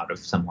to come out of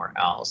somewhere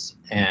else.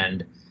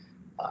 And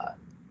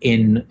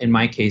in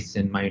my case,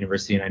 in my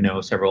university, and I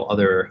know several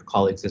other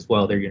colleagues as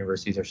well, their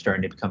universities are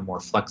starting to become more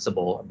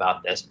flexible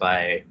about this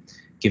by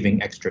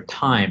giving extra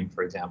time.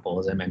 For example,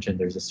 as I mentioned,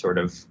 there's a sort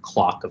of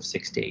clock of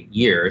 6 to 8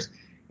 years.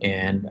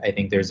 And I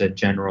think there's a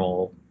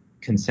general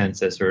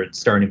consensus, or it's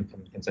starting to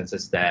become a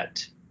consensus,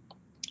 that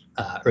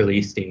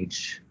early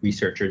stage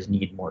researchers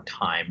need more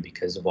time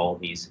because of all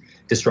these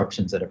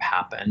disruptions that have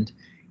happened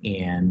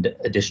and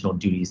additional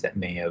duties that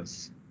may have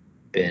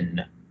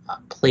been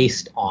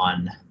placed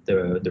on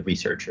the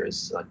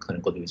researchers, like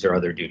clinical duties or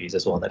other duties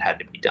as well that had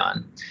to be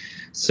done.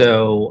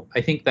 So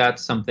I think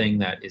that's something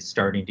that is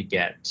starting to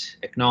get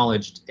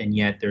acknowledged, and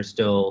yet there's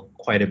still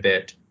quite a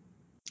bit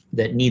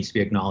that needs to be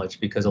acknowledged,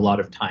 because a lot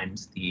of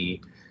times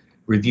the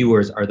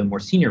reviewers are the more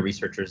senior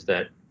researchers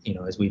that,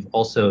 as we've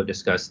also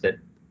discussed, that,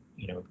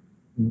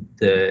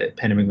 the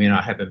pandemic may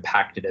not have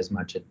impacted as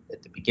much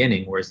at the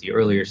beginning, whereas the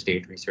earlier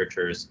stage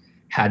researchers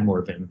had more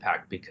of an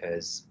impact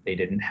because they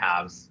didn't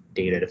have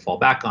data to fall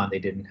back on. They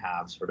didn't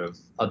have sort of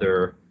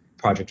other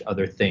projects,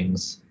 other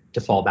things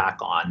to fall back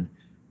on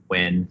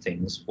when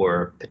things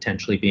were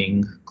potentially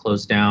being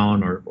closed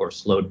down or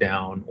slowed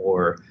down,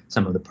 or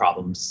some of the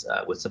problems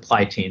with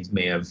supply chains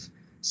may have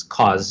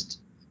caused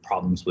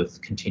problems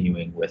with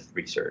continuing with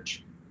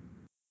research.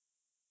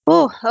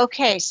 Oh,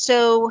 okay.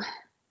 So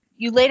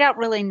you laid out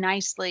really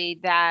nicely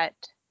that,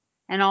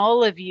 and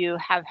all of you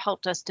have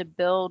helped us to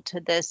build to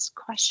this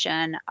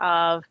question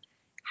of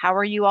how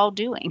are you all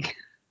doing?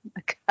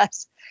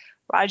 Because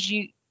Raj,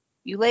 you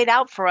laid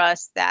out for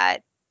us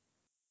that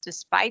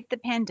despite the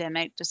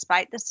pandemic,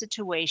 despite the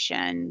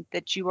situation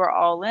that you are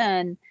all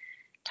in,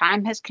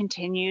 time has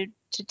continued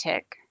to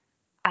tick.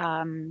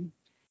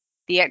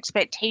 The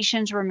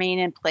expectations remain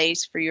in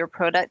place for your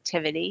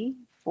productivity,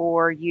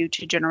 for you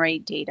to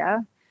generate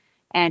data,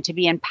 and to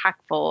be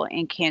impactful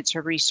in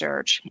cancer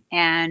research.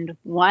 And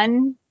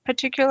one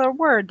particular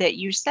word that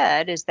you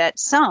said is that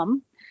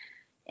some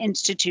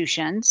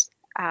institutions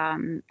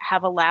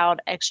have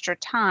allowed extra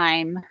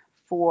time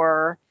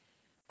for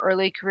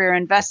early career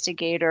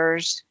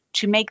investigators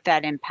to make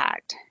that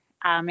impact.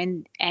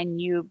 And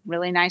you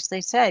really nicely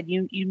said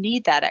you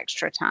need that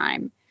extra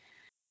time.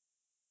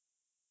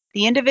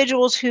 The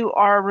individuals who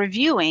are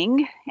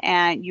reviewing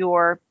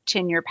your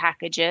tenure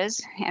packages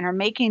and are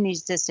making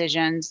these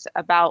decisions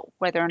about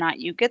whether or not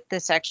you get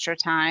this extra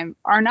time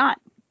are not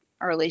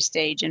early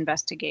stage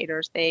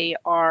investigators. They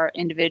are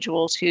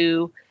individuals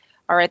who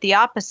are at the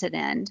opposite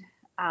end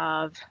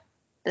of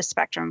the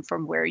spectrum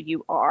from where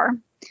you are.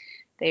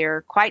 They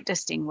are quite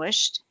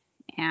distinguished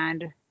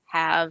and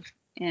have,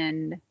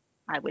 in,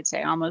 I would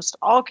say, almost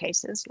all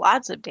cases,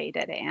 lots of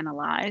data to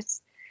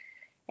analyze,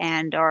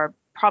 and are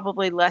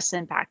probably less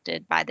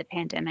impacted by the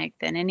pandemic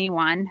than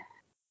anyone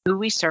who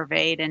we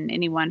surveyed and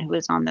anyone who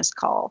is on this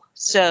call.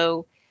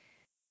 So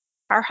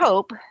our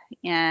hope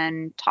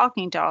in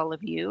talking to all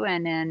of you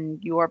and in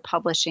your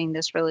publishing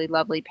this really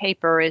lovely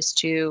paper is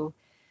to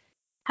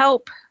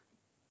help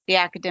the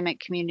academic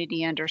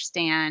community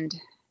understand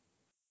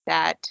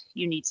that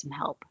you need some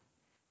help.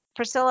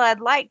 Priscilla,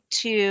 I'd like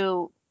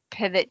to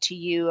pivot to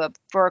you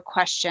for a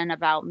question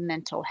about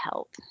mental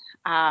health,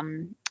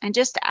 and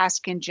just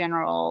ask in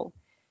general,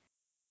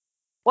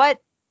 what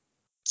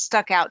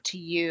stuck out to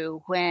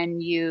you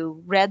when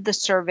you read the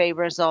survey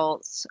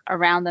results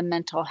around the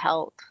mental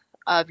health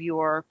of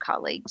your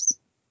colleagues?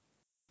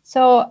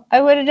 So I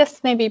would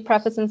just maybe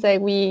preface and say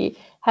we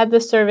had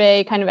the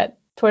survey kind of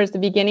towards the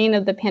beginning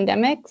of the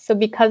pandemic. So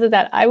because of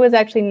that, I was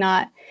actually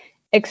not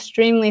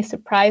extremely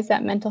surprised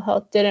that mental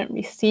health didn't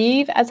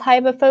receive as high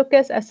of a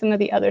focus as some of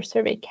the other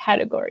survey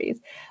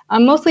categories.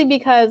 Mostly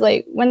because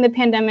like when the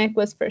pandemic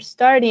was first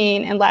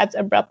starting and labs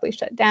abruptly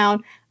shut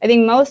down, I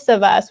think most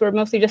of us were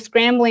mostly just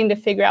scrambling to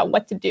figure out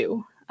what to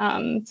do,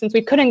 since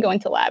we couldn't go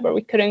into lab, or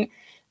we couldn't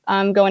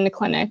go into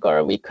clinic,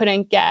 or we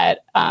couldn't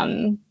get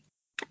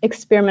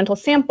experimental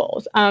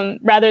samples,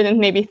 rather than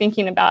maybe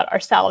thinking about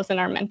ourselves and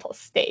our mental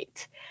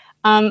state.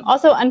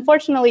 Also,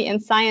 unfortunately, in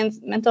science,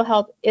 mental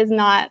health is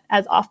not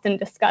as often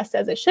discussed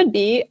as it should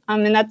be,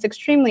 and that's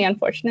extremely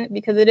unfortunate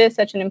because it is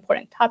such an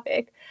important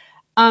topic.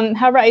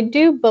 However, I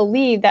do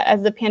believe that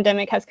as the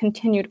pandemic has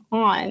continued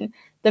on,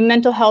 the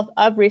mental health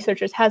of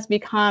researchers has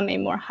become a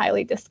more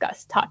highly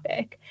discussed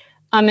topic.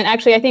 And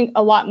actually, I think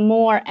a lot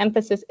more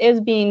emphasis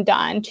is being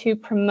done to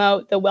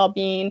promote the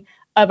well-being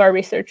of our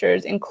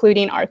researchers,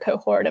 including our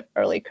cohort of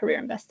early career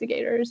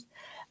investigators.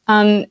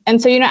 And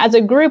so, as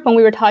a group, when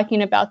we were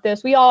talking about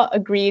this, we all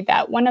agreed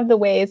that one of the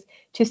ways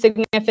to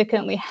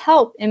significantly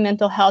help in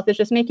mental health is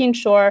just making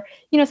sure,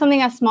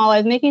 something as small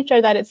as making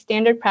sure that it's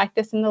standard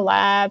practice in the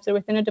labs or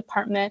within a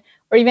department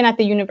or even at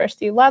the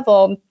university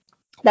level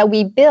that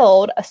we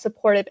build a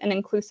supportive and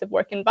inclusive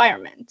work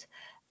environment.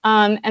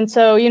 And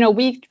so,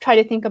 we try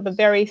to think of a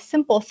very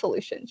simple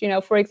solutions,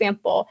 for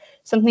example,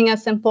 something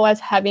as simple as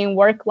having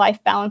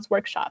work-life balance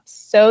workshops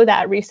so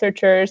that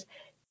researchers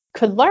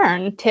could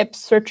learn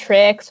tips or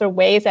tricks or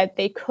ways that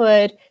they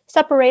could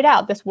separate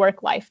out this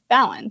work-life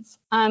balance.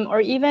 Or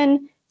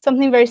even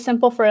something very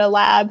simple for a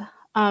lab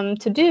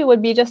to do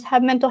would be just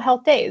have mental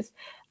health days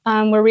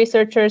where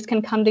researchers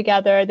can come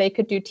together. They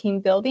could do team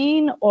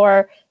building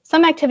or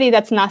some activity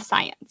that's not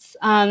science,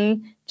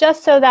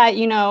 just so that,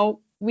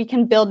 we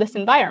can build this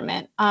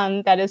environment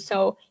that is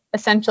so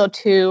essential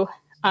to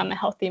a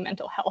healthy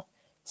mental health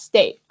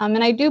state.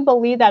 And I do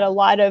believe that a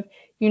lot of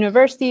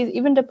universities,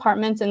 even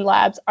departments and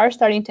labs are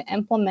starting to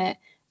implement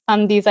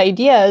these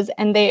ideas,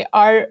 and they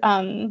are,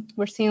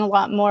 we're seeing a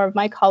lot more of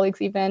my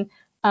colleagues even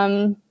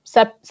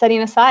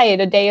setting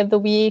aside a day of the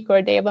week or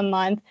a day of a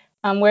month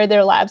where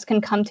their labs can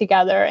come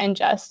together and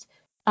just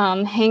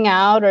hang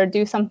out or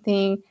do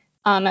something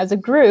as a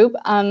group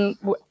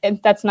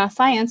that's not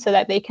science, so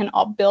that they can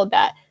all build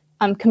that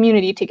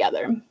community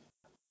together.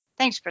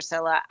 Thanks,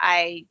 Priscilla.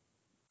 I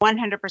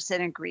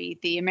 100% agree.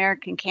 The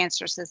American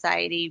Cancer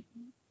Society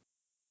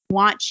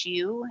wants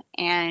you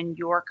and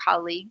your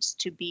colleagues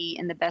to be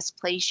in the best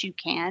place you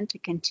can to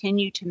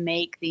continue to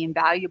make the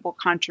invaluable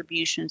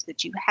contributions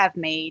that you have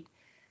made.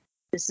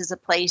 This is a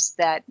place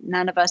that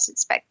none of us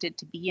expected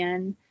to be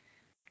in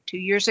 2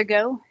 years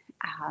ago,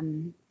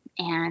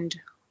 and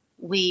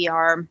we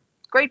are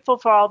grateful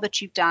for all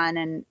that you've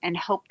done and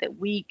hope that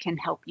we can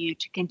help you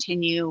to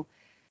continue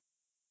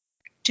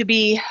to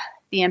be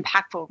the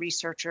impactful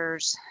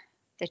researchers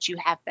that you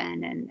have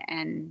been,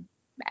 and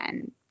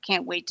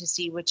can't wait to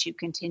see what you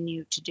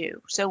continue to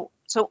do. So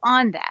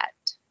on that,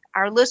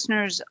 our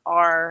listeners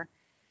are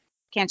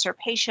cancer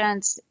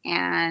patients,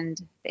 and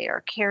they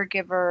are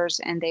caregivers,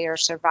 and they are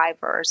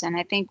survivors. And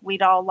I think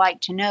we'd all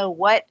like to know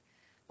what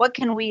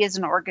can we as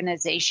an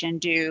organization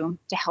do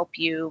to help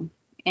you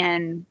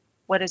in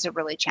what is a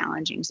really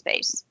challenging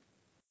space?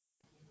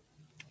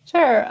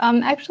 Sure.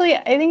 Actually,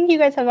 I think you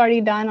guys have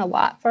already done a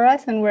lot for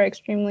us, and we're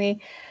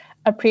extremely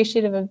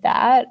appreciative of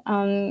that.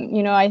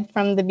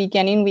 From the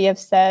beginning, we have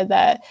said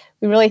that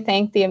we really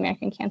thank the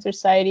American Cancer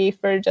Society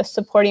for just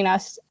supporting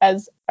us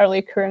as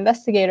early career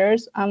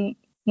investigators.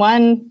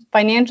 One,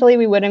 financially,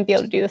 we wouldn't be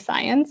able to do the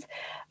science,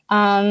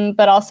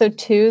 but also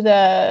two,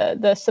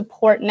 the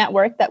support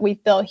network that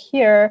we've built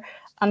here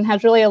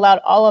has really allowed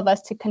all of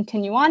us to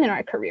continue on in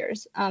our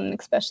careers,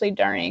 especially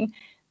during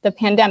the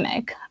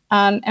pandemic.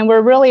 And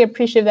we're really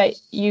appreciative that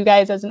you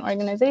guys as an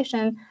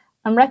organization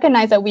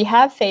recognize that we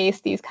have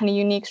faced these kind of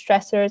unique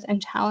stressors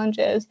and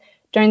challenges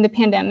during the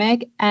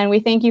pandemic. And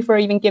we thank you for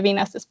even giving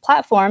us this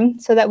platform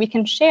so that we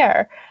can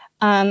share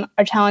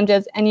our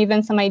challenges and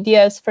even some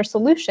ideas for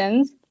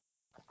solutions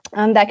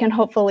that can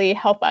hopefully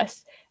help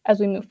us as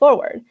we move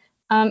forward.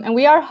 And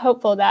we are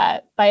hopeful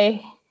that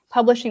by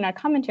publishing our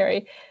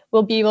commentary,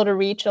 we'll be able to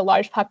reach a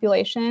large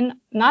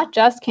population, not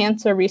just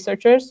cancer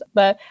researchers,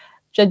 but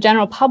the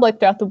general public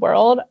throughout the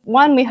world.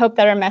 One, we hope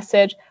that our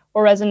message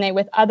will resonate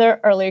with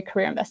other early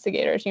career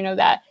investigators,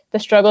 that the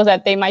struggles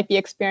that they might be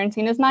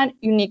experiencing is not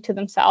unique to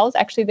themselves.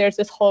 Actually, there's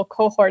this whole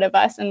cohort of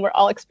us, and we're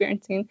all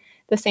experiencing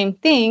the same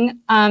thing.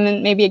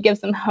 And maybe it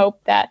gives them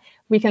hope that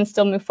we can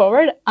still move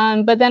forward.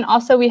 But then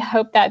also we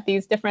hope that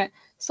these different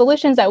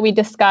solutions that we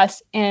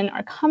discuss in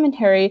our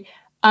commentary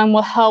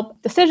will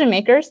help decision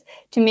makers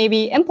to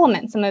maybe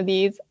implement some of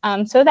these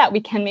so that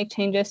we can make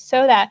changes,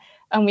 so that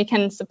we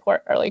can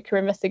support early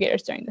career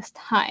investigators during this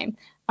time.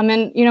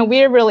 And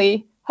we're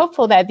really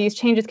hopeful that these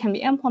changes can be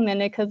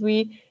implemented because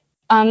we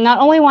not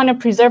only want to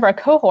preserve our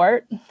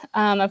cohort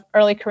of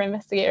early career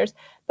investigators,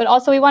 but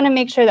also we want to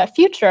make sure that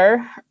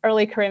future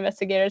early career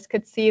investigators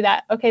could see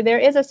that, okay, there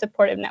is a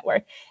supportive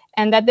network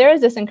and that there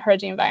is this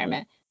encouraging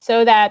environment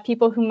so that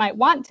people who might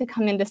want to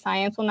come into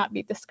science will not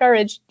be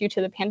discouraged due to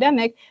the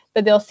pandemic,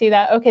 but they'll see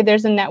that, okay,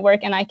 there's a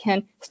network and I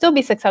can still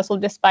be successful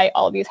despite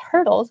all of these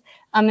hurdles,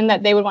 and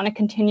that they would want to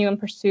continue and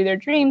pursue their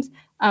dreams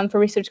for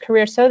research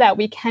careers so that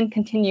we can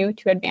continue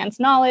to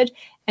advance knowledge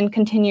and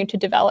continue to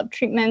develop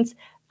treatments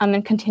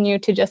and continue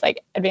to just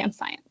like advance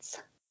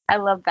science. I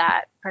love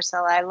that,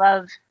 Priscilla. I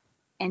love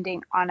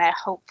ending on a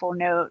hopeful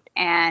note.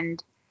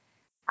 And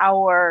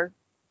our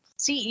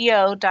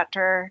CEO,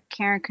 Dr.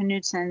 Karen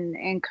Knudsen,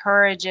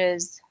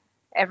 encourages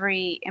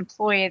every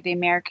employee of the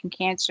American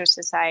Cancer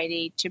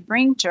Society to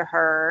bring to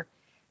her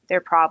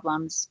their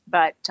problems,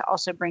 but to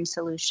also bring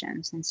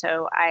solutions. And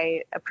so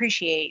I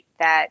appreciate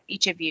that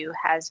each of you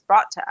has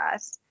brought to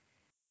us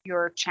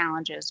your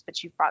challenges,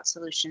 but you've brought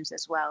solutions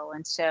as well.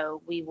 And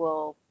so we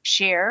will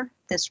share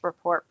this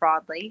report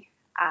broadly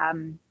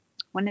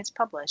when it's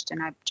published.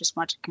 And I just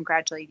want to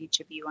congratulate each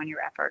of you on your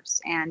efforts.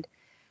 And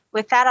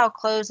with that, I'll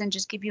close and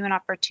just give you an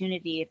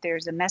opportunity. If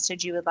there's a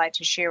message you would like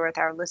to share with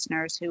our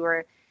listeners who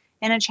are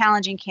in a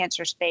challenging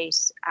cancer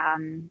space,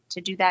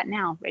 to do that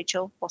now.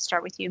 Rachel, we'll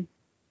start with you.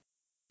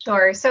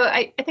 Sure. So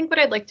I think what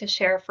I'd like to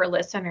share for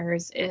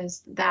listeners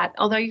is that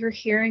although you're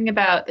hearing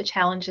about the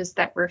challenges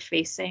that we're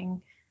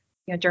facing,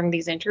 during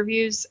these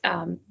interviews,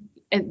 and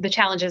the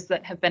challenges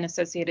that have been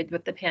associated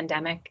with the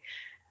pandemic,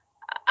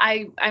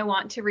 I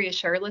want to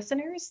reassure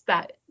listeners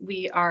that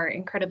we are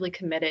incredibly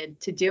committed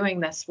to doing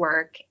this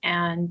work.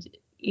 And,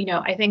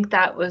 I think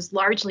that was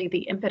largely the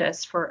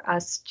impetus for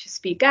us to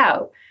speak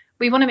out.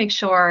 We want to make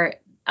sure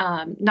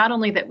not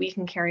only that we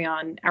can carry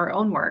on our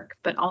own work,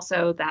 but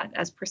also that,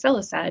 as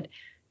Priscilla said,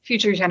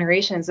 future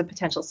generations of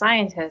potential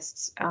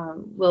scientists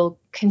will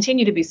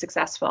continue to be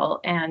successful.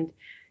 And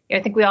I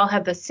think we all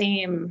have the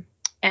same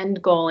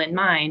end goal in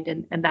mind,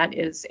 and that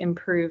is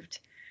improved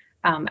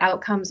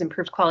outcomes,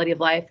 improved quality of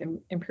life, and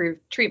improved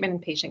treatment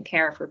and patient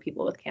care for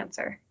people with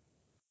cancer.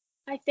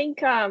 I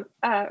think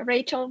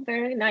Rachel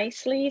very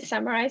nicely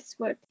summarized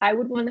what I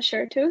would want to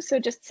share too. So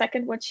just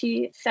second what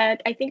she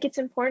said, I think it's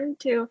important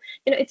to,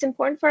 it's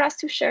important for us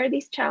to share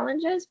these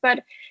challenges,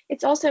 but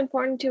it's also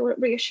important to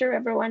reassure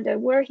everyone that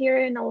we're here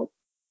in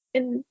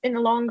the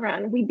long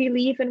run. We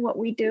believe in what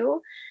we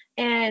do,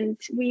 and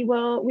we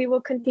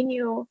will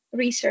continue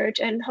research,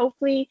 and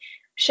hopefully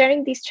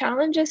sharing these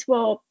challenges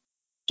will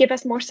give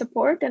us more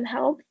support and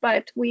help.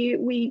 But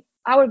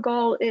our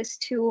goal is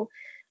to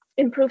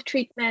improve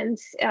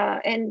treatments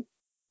and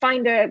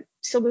find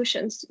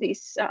solutions to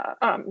these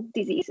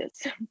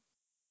diseases.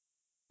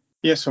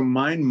 Yeah, so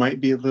mine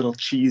might be a little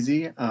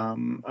cheesy,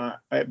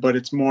 but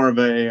it's more of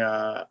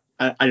a,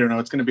 I don't know,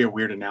 it's going to be a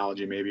weird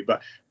analogy maybe,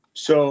 but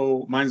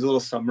so mine's a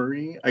little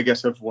summary, I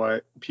guess, of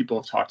what people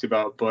have talked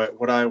about. But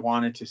what I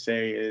wanted to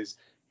say is,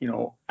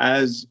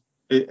 as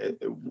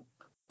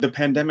the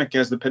pandemic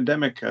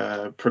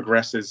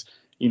progresses,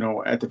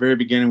 at the very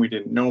beginning, we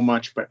didn't know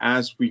much, but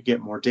as we get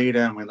more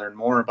data and we learn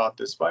more about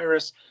this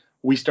virus,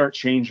 we start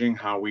changing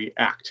how we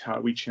act,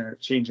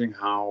 changing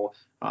how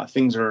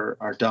things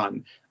are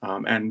done.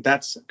 And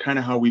that's kind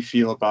of how we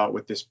feel about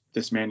with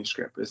this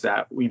manuscript, is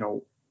that,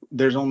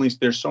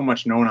 there's so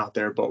much known out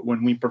there, but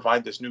when we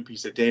provide this new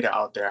piece of data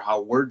out there, how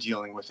we're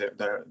dealing with it,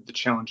 the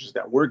challenges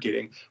that we're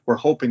getting, we're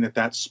hoping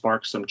that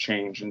sparks some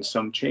change in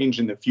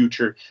the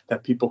future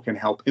that people can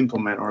help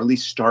implement, or at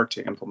least start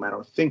to implement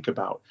or think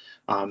about,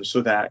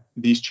 so that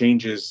these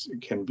changes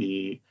can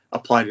be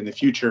applied in the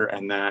future,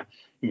 and that,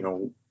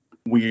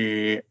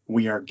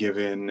 we are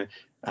given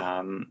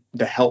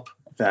the help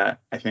that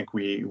I think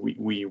we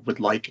would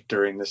like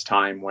during this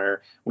time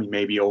where we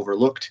may be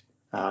overlooked.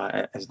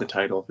 As the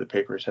title of the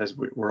paper says,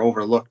 we're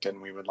overlooked,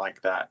 and we would like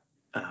that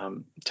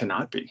to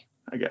not be,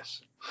 I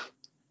guess.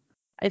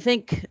 I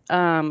think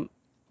one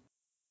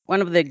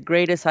of the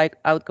greatest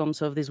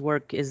outcomes of this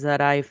work is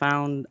that I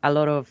found a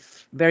lot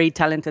of very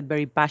talented,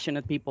 very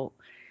passionate people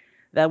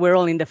that we're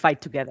all in the fight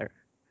together.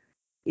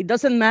 It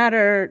doesn't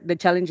matter the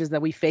challenges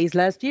that we faced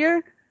last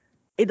year.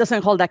 It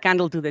doesn't hold a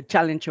candle to the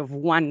challenge of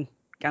one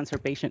cancer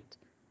patient.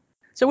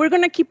 So we're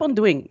going to keep on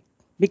doing it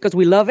because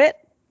we love it,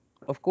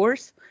 of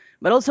course,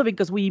 but also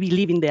because we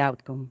believe in the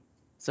outcome.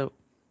 So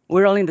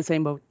we're all in the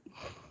same boat.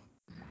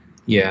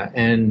 Yeah,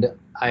 and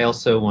I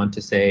also want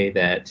to say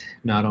that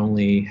not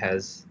only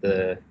has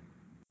the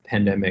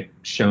pandemic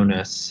shown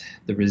us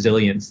the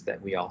resilience that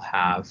we all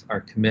have,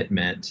 our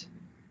commitment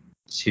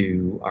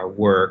to our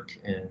work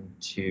and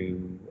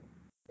to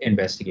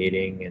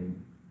investigating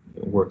and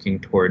working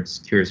towards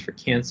cures for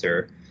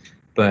cancer,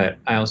 but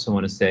I also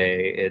want to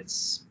say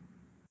it's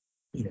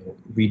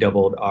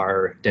redoubled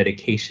our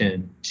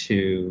dedication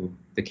to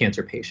the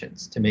cancer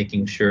patients, to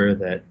making sure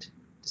that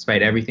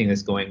despite everything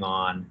that's going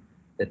on,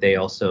 that they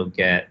also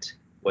get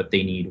what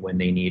they need when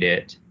they need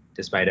it,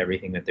 despite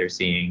everything that they're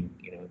seeing.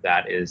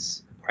 That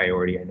is a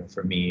priority, I know,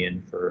 for me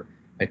and for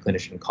my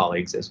clinician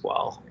colleagues as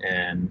well.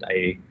 And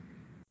I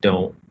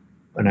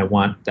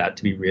want that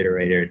to be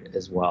reiterated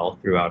as well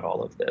throughout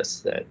all of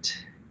this, that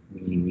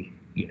we,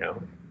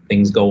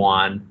 things go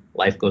on,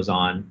 life goes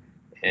on,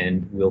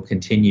 and we'll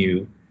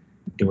continue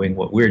doing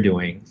what we're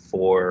doing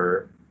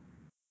for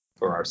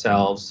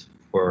ourselves,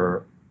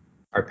 for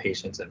our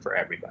patients and for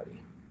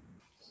everybody.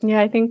 Yeah,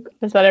 I think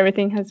just about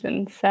everything has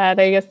been said.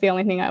 I guess the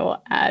only thing I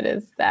will add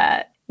is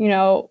that,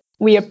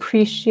 we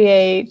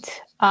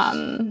appreciate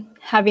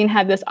having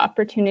had this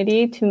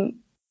opportunity to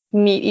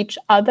meet each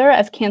other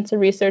as cancer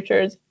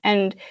researchers.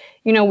 And,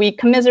 we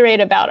commiserate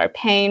about our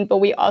pain, but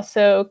we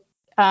also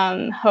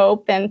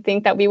hope and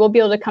think that we will be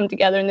able to come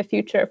together in the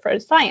future for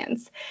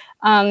science.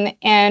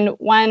 And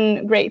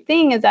one great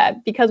thing is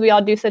that because we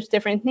all do such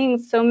different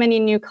things, so many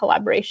new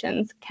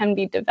collaborations can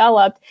be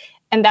developed,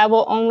 and that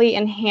will only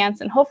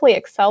enhance and hopefully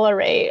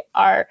accelerate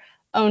our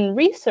own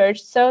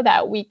research so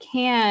that we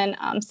can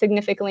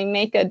significantly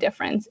make a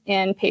difference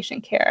in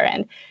patient care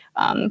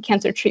and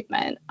cancer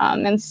treatment.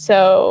 And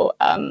so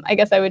I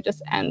guess I would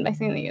just end by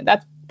saying that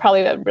that's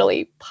probably a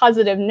really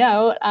positive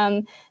note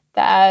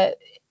that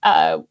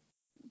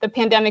the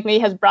pandemic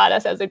maybe has brought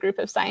us as a group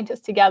of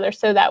scientists together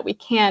so that we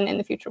can in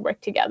the future work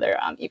together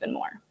even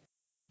more.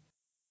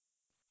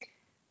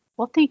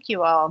 Well, thank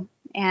you all.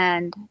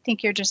 And I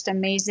think you're just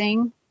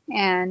amazing,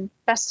 and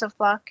best of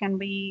luck. And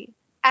we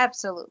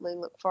absolutely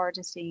look forward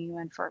to seeing you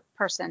in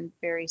person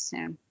very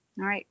soon.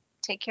 All right.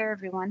 Take care,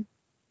 everyone.